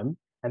of time,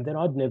 and then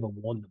I'd never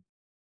worn them.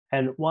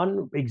 And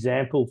one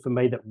example for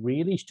me that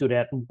really stood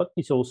out, and what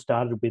this all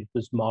started with,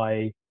 was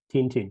my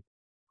Tintin.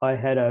 I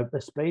had a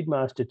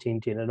Speedmaster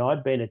Tintin, and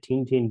I'd been a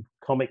Tintin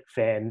comic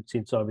fan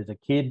since I was a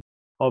kid.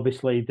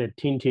 Obviously, the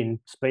Tintin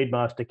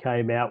Speedmaster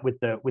came out with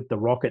the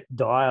rocket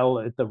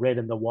dial, the red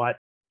and the white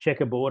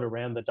checkerboard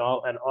around the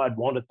dial, and I'd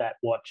wanted that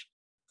watch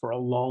for a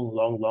long,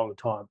 long, long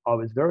time. I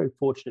was very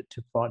fortunate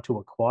to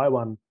acquire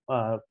one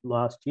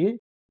last year,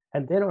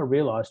 and then I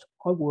realised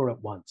I wore it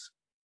once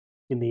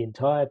in the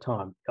entire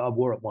time. I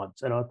wore it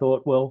once, and I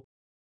thought, well,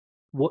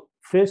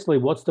 firstly,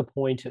 what's the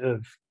point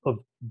of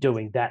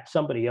doing that?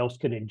 Somebody else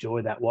can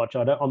enjoy that watch.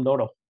 I'm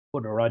not a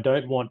order. I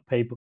don't want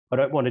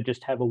to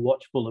just have a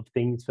watch full of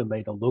things for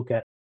me to look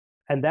at.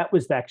 And that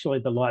was actually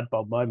the light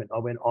bulb moment. I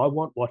went, I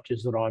want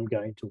watches that I'm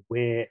going to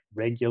wear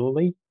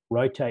regularly,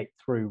 rotate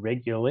through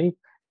regularly.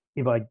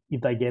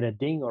 If they get a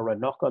ding or a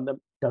knock on them,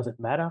 doesn't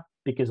matter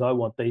because I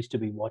want these to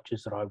be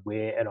watches that I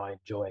wear and I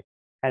enjoy.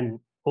 And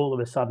all of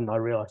a sudden I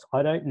realized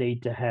I don't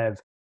need to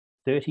have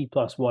 30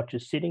 plus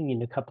watches sitting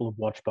in a couple of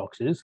watch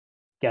boxes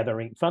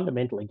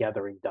fundamentally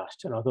gathering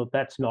dust. And I thought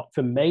that's not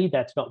for me,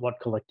 that's not what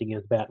collecting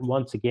is about. And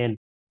once again,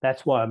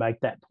 that's why I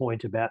make that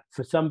point about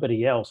for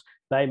somebody else,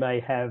 they may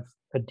have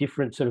a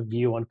different sort of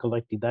view on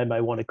collecting. They may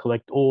want to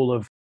collect all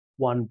of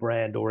one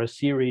brand or a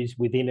series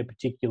within a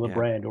particular Yeah.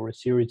 brand or a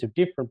series of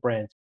different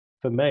brands.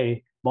 For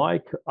me,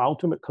 my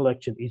ultimate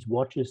collection is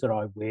watches that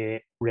I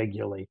wear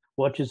regularly,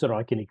 watches that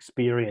I can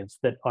experience,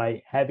 that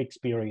I have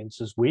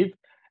experiences with,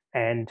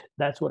 and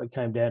that's what it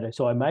came down to.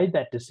 So I made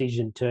that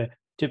decision to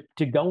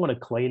go on a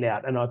clean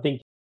out, and I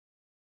think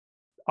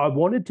I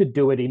wanted to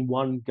do it in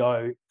one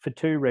go for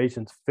two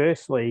reasons.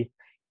 Firstly,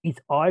 is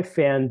I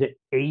found it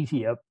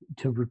easier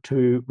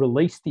to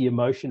release the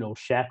emotional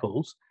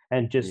shackles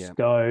and Yeah. just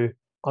go,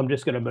 I'm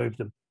just going to move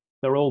them.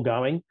 They're all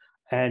going,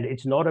 and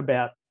it's not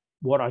about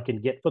what I can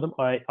get for them.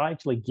 I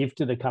actually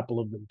gifted a couple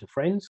of them to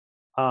friends.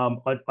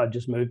 I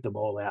just moved them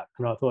all out,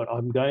 and I thought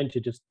I'm going to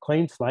just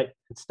clean slate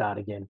and start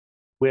again.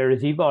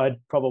 Whereas if I'd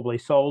probably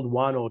sold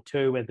one or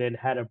two and then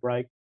had a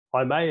break,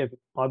 I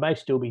may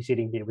still be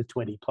sitting here with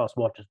 20 plus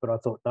watches, but I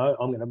thought, no,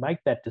 I'm going to make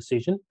that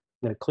decision.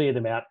 I'm going to clear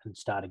them out and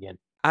start again.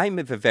 I'm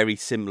of a very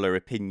similar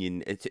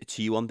opinion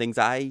to you on things.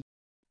 I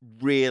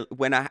real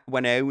when I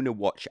own a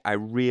watch, I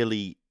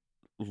really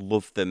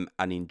love them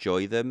and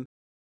enjoy them,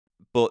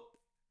 but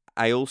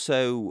I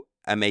also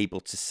am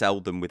able to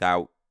sell them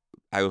without.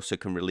 I also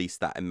can release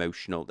that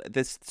emotional.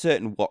 There's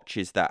certain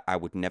watches that I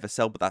would never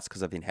sell, but that's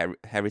because I've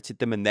inherited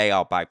them, and they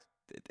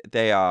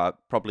are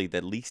probably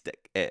the least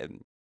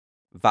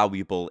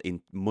valuable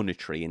in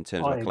monetary in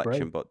terms of I a agree.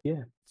 collection. But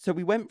Yeah. so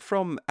we went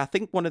from, I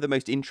think one of the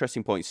most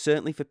interesting points,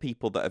 certainly for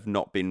people that have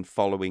not been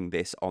following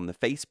this on the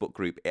Facebook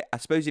group. I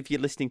suppose if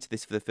you're listening to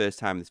this for the first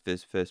time,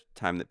 this first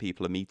time that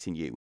people are meeting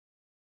you,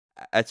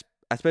 I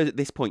suppose at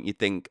this point you'd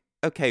think,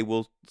 okay,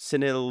 well,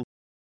 Sunil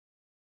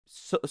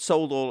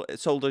sold all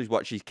his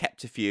watches,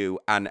 kept a few,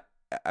 and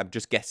I'm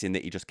just guessing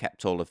that he just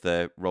kept all of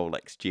the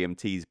Rolex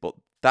GMTs, but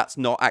that's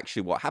not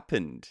actually what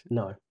happened.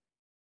 No,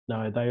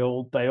 no, they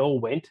all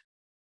went.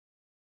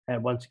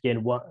 And once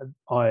again, what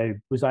I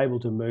was able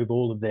to move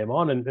all of them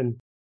on, and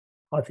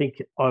I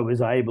think I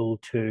was able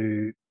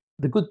to.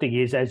 The good thing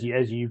is, as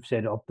you've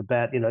said off the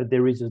bat,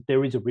 there is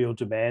a real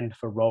demand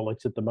for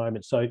Rolex at the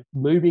moment. So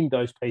moving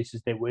those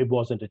pieces, it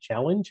wasn't a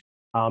challenge.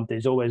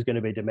 There's always going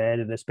to be demand,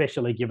 and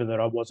especially given that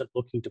I wasn't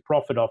looking to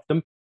profit off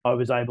them, I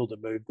was able to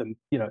move them,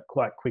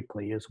 quite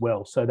quickly as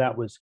well. So that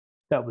was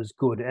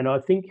good, and I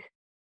think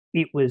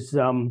it was.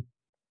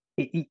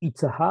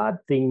 It's a hard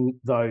thing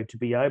though to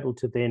be able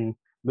to then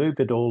move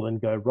it all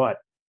and go, right,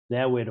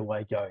 now where do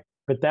I go?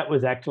 But that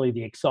was actually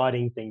the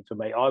exciting thing for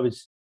me. I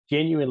was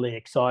genuinely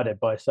excited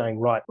by saying,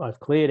 right, I've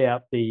cleared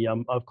out the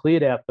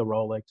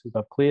Rolexes,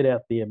 I've cleared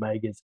out the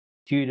Omegas,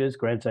 Tudors,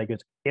 Grand Seikos,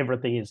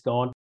 everything is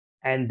gone.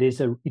 And it's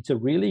a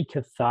really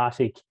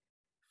cathartic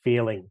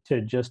feeling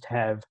to just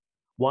have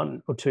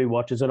one or two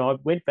watches. And I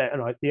went back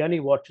and the only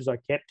watches I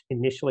kept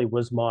initially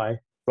was my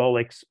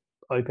Rolex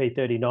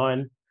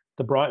OP39,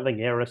 the Breitling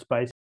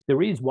Aerospace.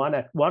 There is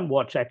one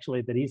watch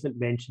actually that isn't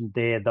mentioned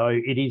there, though.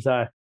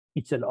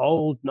 It's an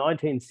old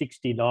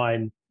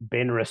 1969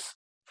 Benris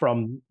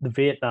from the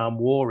Vietnam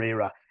War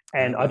era, Oh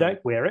and I wow.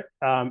 don't wear it.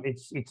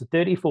 It's a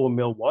 34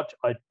 mil watch.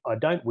 I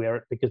don't wear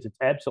it because it's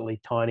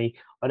absolutely tiny.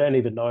 I don't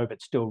even know if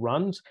it still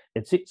runs.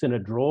 It sits in a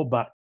drawer,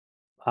 but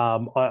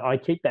I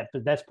keep that.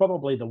 But that's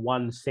probably the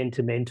one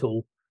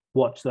sentimental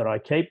watch that I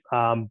keep.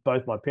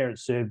 Both my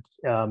parents served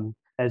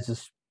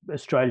as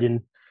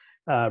Australian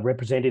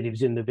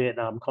representatives in the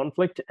Vietnam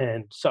conflict,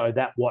 and so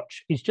that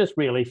watch is just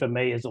really for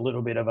me as a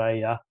little bit of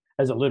a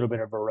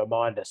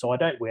reminder. So I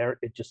don't wear it;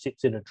 it just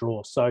sits in a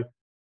drawer. So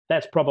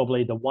that's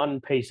probably the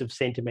one piece of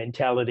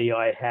sentimentality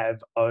I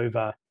have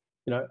over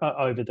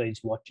over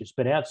these watches.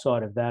 But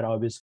outside of that, I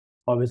was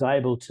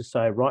able to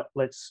say, right,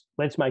 let's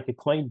make a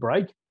clean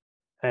break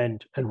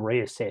and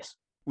reassess.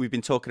 We've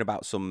been talking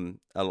about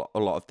a lot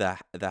of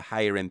the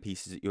higher end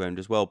pieces that you owned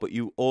as well, but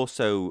you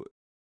also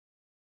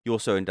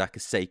owned like a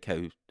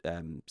Seiko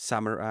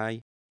Samurai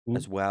Mm,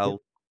 as yep.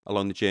 well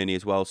along the journey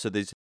as well. So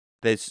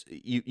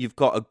you've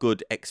got a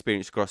good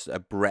experience across a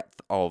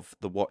breadth of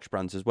the watch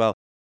brands as well.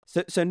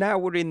 So now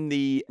we're in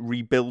the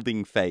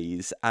rebuilding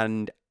phase,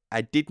 and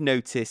I did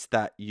notice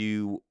that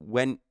you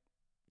went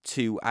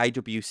to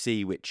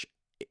IWC, which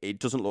it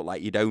doesn't look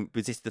like you'd owned.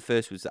 Was the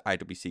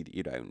IWC that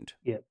you'd owned?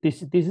 Yeah,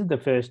 this is the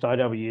first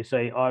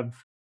IWC.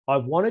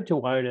 I've wanted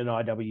to own an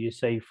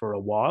IWC for a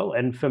while,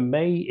 and for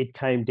me, it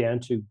came down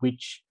to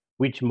which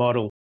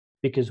model,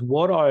 because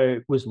what I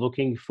was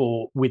looking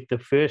for with the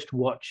first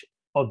watch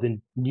of the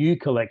new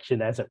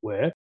collection, as it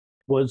were,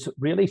 was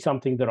really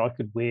something that I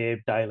could wear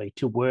daily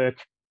to work.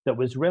 that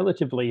was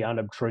relatively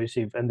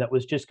unobtrusive and that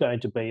was just going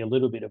to be a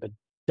little bit of a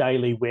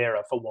daily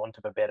wearer, for want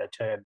of a better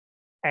term.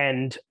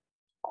 And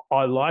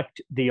I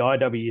liked the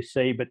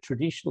IWC, but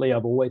traditionally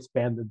I've always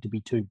found them to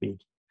be too big.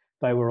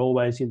 They were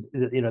always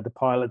the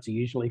pilots are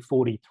usually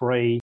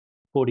 43,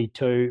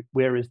 42,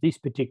 whereas this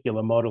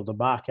particular model, the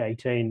Mark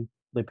 18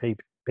 Le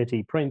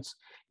Petit Prince,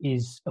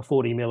 is a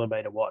 40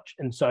 millimeter watch.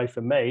 And so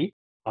for me,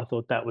 I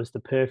thought that was the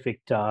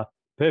perfect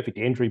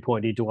entry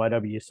point into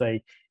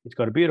IWC. It's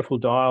got a beautiful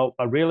dial.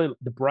 The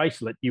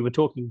bracelet, you were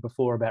talking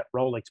before about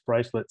Rolex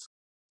bracelets.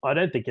 I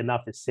don't think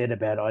enough is said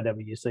about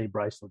IWC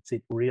bracelets.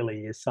 It really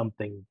is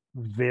something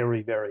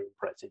very, very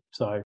impressive.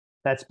 So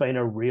that's been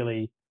a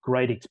really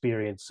great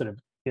experience, sort of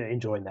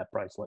enjoying that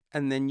bracelet.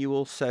 And then you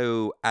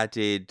also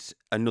added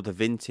another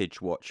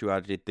vintage watch. You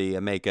added the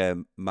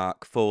Omega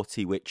Mark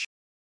 40, which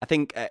I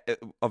think,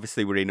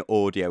 obviously, we're in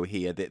audio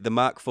here. The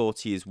Mark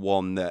 40 is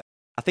one that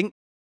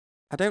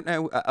I don't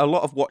know, a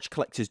lot of watch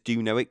collectors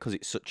do know it because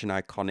it's such an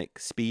iconic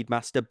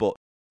Speedmaster, but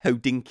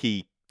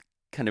Hodinkee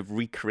kind of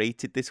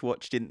recreated this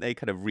watch, didn't they?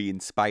 Kind of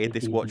re-inspired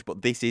this watch,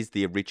 but this is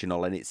the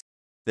original, and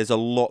there's a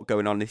lot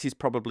going on. This is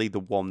probably the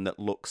one that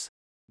looks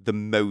the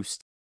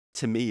most,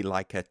 to me,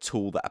 like a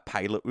tool that a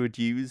pilot would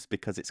use,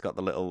 because it's got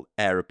the little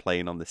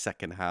aeroplane on the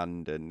second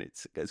hand, and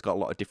it's got a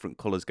lot of different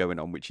colours going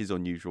on, which is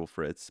unusual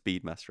for a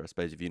Speedmaster, I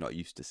suppose, if you're not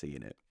used to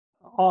seeing it.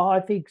 Oh, I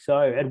think so.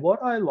 And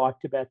what I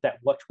liked about that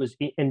watch was,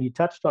 and you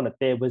touched on it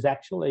there, was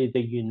actually the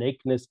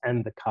uniqueness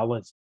and the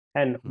colors.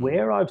 And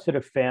where I've sort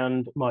of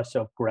found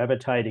myself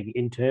gravitating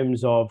in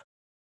terms of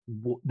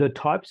the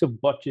types of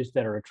watches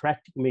that are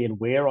attracting me and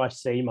where I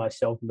see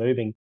myself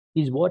moving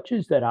is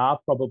watches that are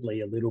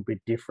probably a little bit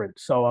different.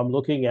 So I'm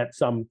looking at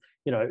some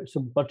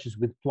watches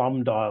with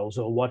plum dials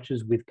or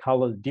watches with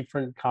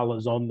different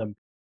colors on them.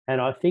 And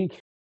I think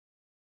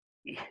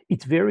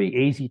it's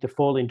very easy to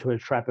fall into a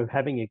trap of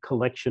having a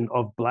collection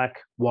of black,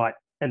 white,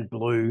 and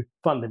blue,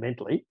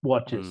 fundamentally,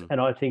 watches. And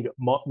I think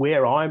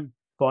where I'm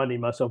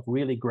finding myself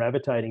really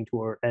gravitating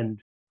toward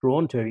and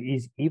drawn to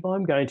is, if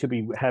I'm going to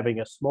be having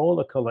a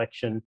smaller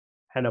collection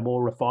and a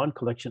more refined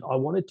collection, I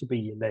want it to be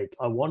unique.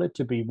 I want it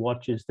to be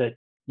watches that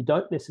you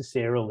don't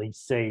necessarily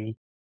see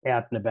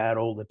out and about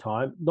all the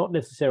time, not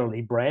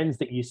necessarily brands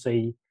that you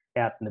see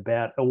out and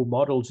about, or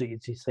models that you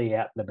see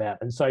out and about.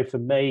 And so for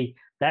me,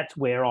 that's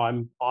where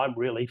I'm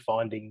really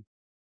finding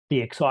the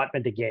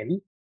excitement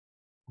again,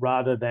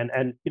 rather than,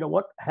 and you know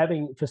what,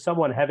 for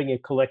someone having a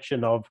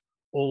collection of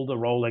all the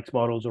Rolex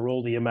models or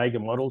all the Omega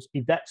models,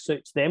 if that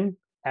suits them,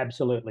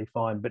 absolutely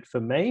fine. But for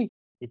me,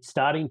 it's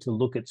starting to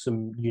look at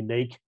some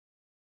unique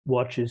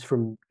watches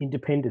from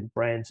independent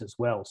brands as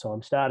well. So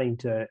I'm starting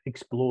to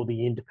explore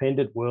the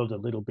independent world a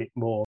little bit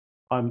more.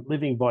 I'm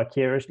living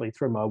vicariously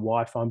through my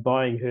wife. I'm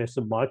buying her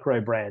some micro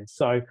brands,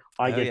 so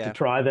I get to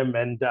try them.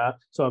 And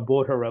so I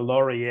bought her a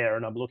Laurier,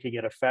 and I'm looking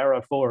at a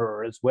Farrow for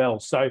her as well.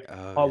 So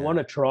I want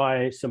to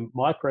try some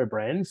micro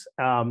brands,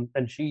 and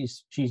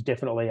she's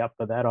definitely up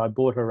for that. I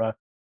bought her a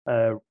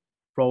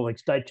Rolex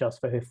Datejust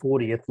for her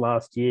 40th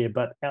last year,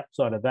 but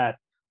outside of that,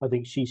 I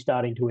think she's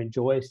starting to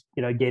enjoy,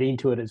 get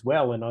into it as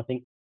well. And I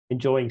think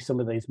enjoying some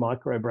of these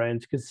micro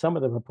brands, because some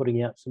of them are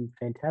putting out some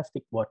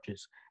fantastic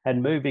watches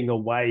and moving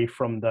away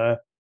from the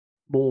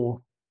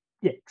more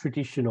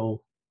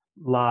traditional,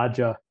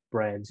 larger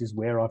brands is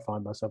where I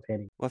find myself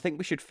heading. Well, I think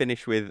we should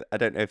finish with, I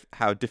don't know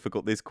how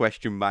difficult this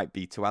question might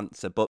be to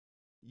answer, but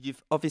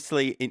you've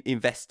obviously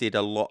invested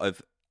a lot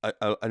of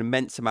an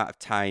immense amount of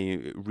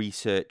time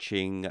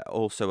researching,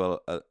 also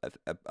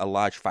a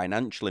large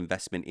financial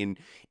investment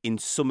in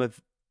some of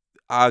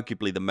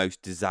arguably the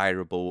most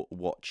desirable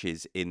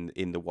watches in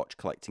the watch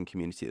collecting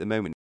community at the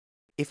moment.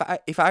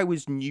 If I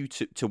was new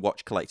to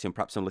watch collecting,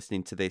 perhaps I'm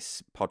listening to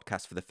this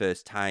podcast for the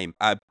first time,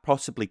 I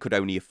possibly could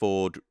only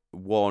afford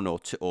one or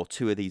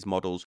two of these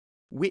models.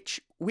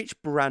 Which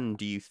brand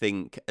do you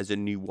think, as a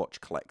new watch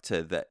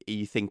collector, that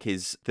you think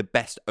is the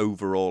best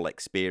overall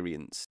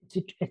experience?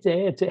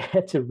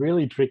 It's a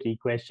really tricky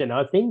question.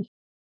 I think,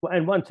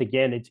 and once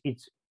again,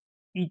 it's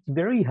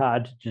very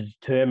hard to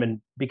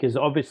determine, because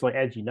obviously,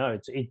 as you know,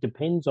 it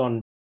depends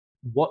on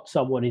what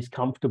someone is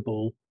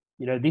comfortable.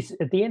 This,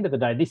 at the end of the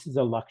day, this is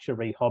a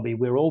luxury hobby.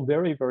 We're all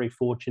very, very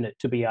fortunate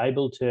to be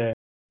able to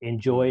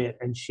enjoy it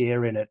and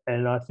share in it.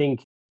 And I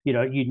think,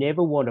 you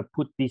never want to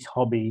put this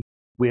hobby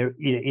where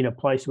in a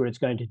place where it's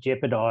going to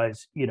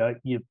jeopardize, your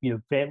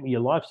family,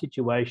 your life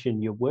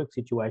situation, your work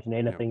situation,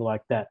 anything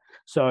like that.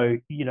 So,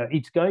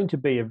 it's going to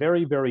be a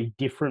very, very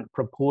different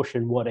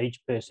proportion what each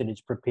person is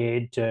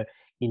prepared to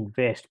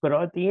invest. But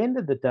at the end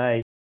of the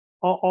day,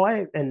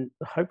 and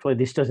hopefully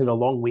this isn't a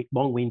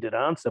long-winded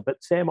answer,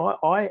 but Sam,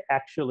 I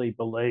actually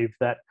believe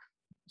that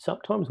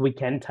sometimes we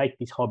can take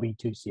this hobby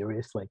too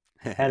seriously.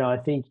 And I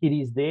think it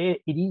is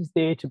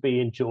there to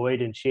be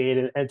enjoyed and shared.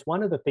 And it's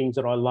one of the things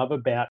that I love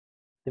about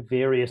the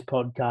various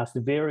podcasts,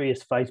 the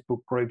various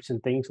Facebook groups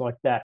and things like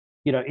that.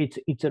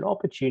 It's an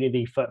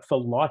opportunity for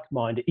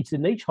like-minded. It's a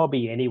niche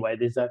hobby anyway.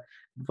 There's a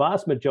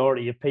vast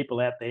majority of people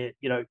out there,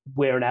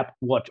 wear an Apple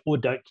Watch or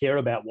don't care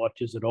about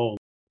watches at all.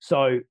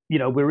 So,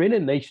 we're in a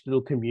niche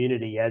little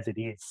community as it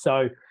is.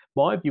 So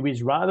my view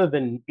is rather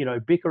than,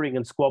 bickering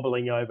and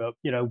squabbling over,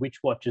 which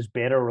watch is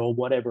better or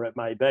whatever it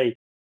may be,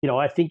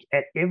 I think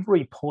at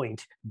every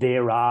point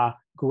there are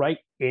great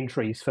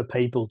entries for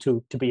people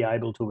to be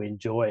able to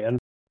enjoy. And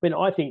I mean,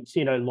 I think,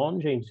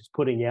 Longines is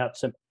putting out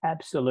some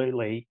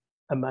absolutely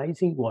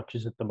amazing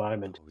watches at the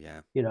moment. Oh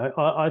yeah.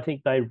 I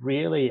think they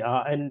really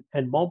are, and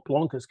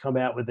Montblanc has come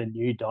out with a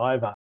new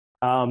diver.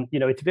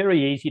 It's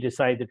very easy to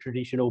say the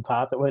traditional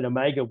path that when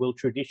Omega will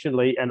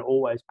traditionally and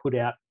always put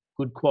out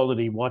good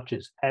quality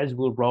watches, as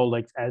will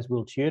Rolex, as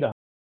will Tudor.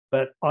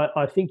 But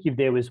I think if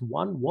there was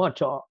one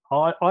watch,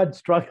 I'd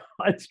struggle.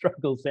 I'd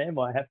struggle, Sam.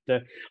 I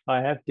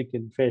have to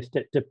confess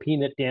to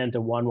pin it down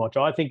to one watch.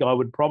 I think I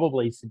would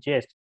probably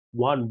suggest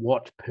one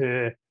watch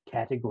per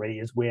category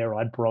is where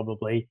I'd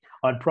probably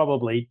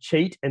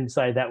cheat and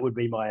say that would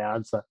be my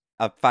answer.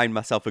 I find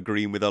myself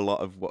agreeing with a lot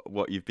of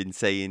what you've been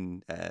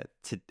saying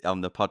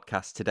on the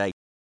podcast today.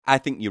 I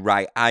think you're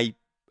right.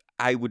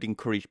 I would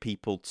encourage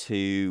people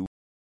to.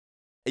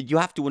 You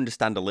have to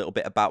understand a little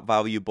bit about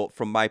value, but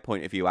from my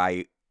point of view,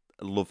 I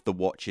love the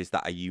watches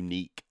that are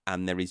unique,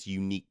 and there is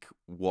unique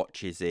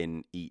watches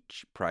in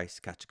each price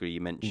category.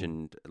 You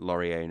mentioned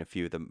Laurier and a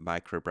few of the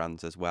micro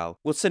brands as well.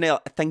 Well, Sunil,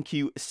 thank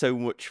you so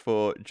much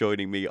for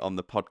joining me on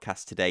the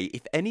podcast today.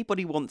 If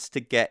anybody wants to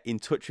get in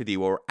touch with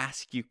you or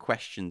ask you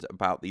questions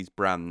about these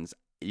brands,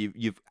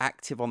 you're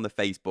active on the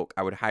Facebook.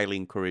 I would highly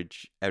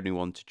encourage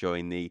anyone to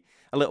join a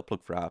little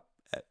plug for our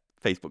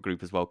Facebook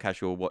group as well,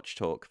 Casual Watch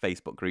Talk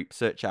Facebook group.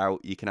 Search out,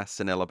 you can ask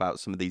Sunil about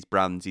some of these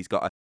brands. He's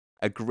got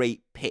a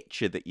great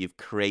picture that you've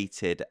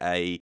created,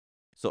 a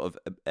sort of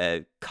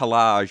a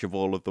collage of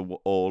all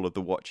of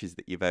the watches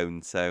that you've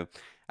owned. So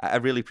I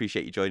really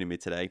appreciate you joining me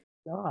today.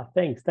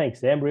 Thanks,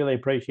 Sam. Really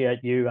appreciate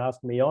you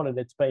asking me on, and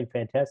it's been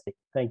fantastic.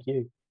 Thank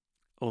you.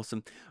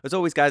 Awesome. As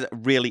always, guys,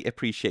 really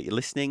appreciate you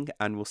listening,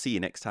 and we'll see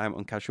you next time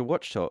on Casual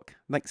Watch Talk.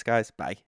 Thanks, guys. Bye.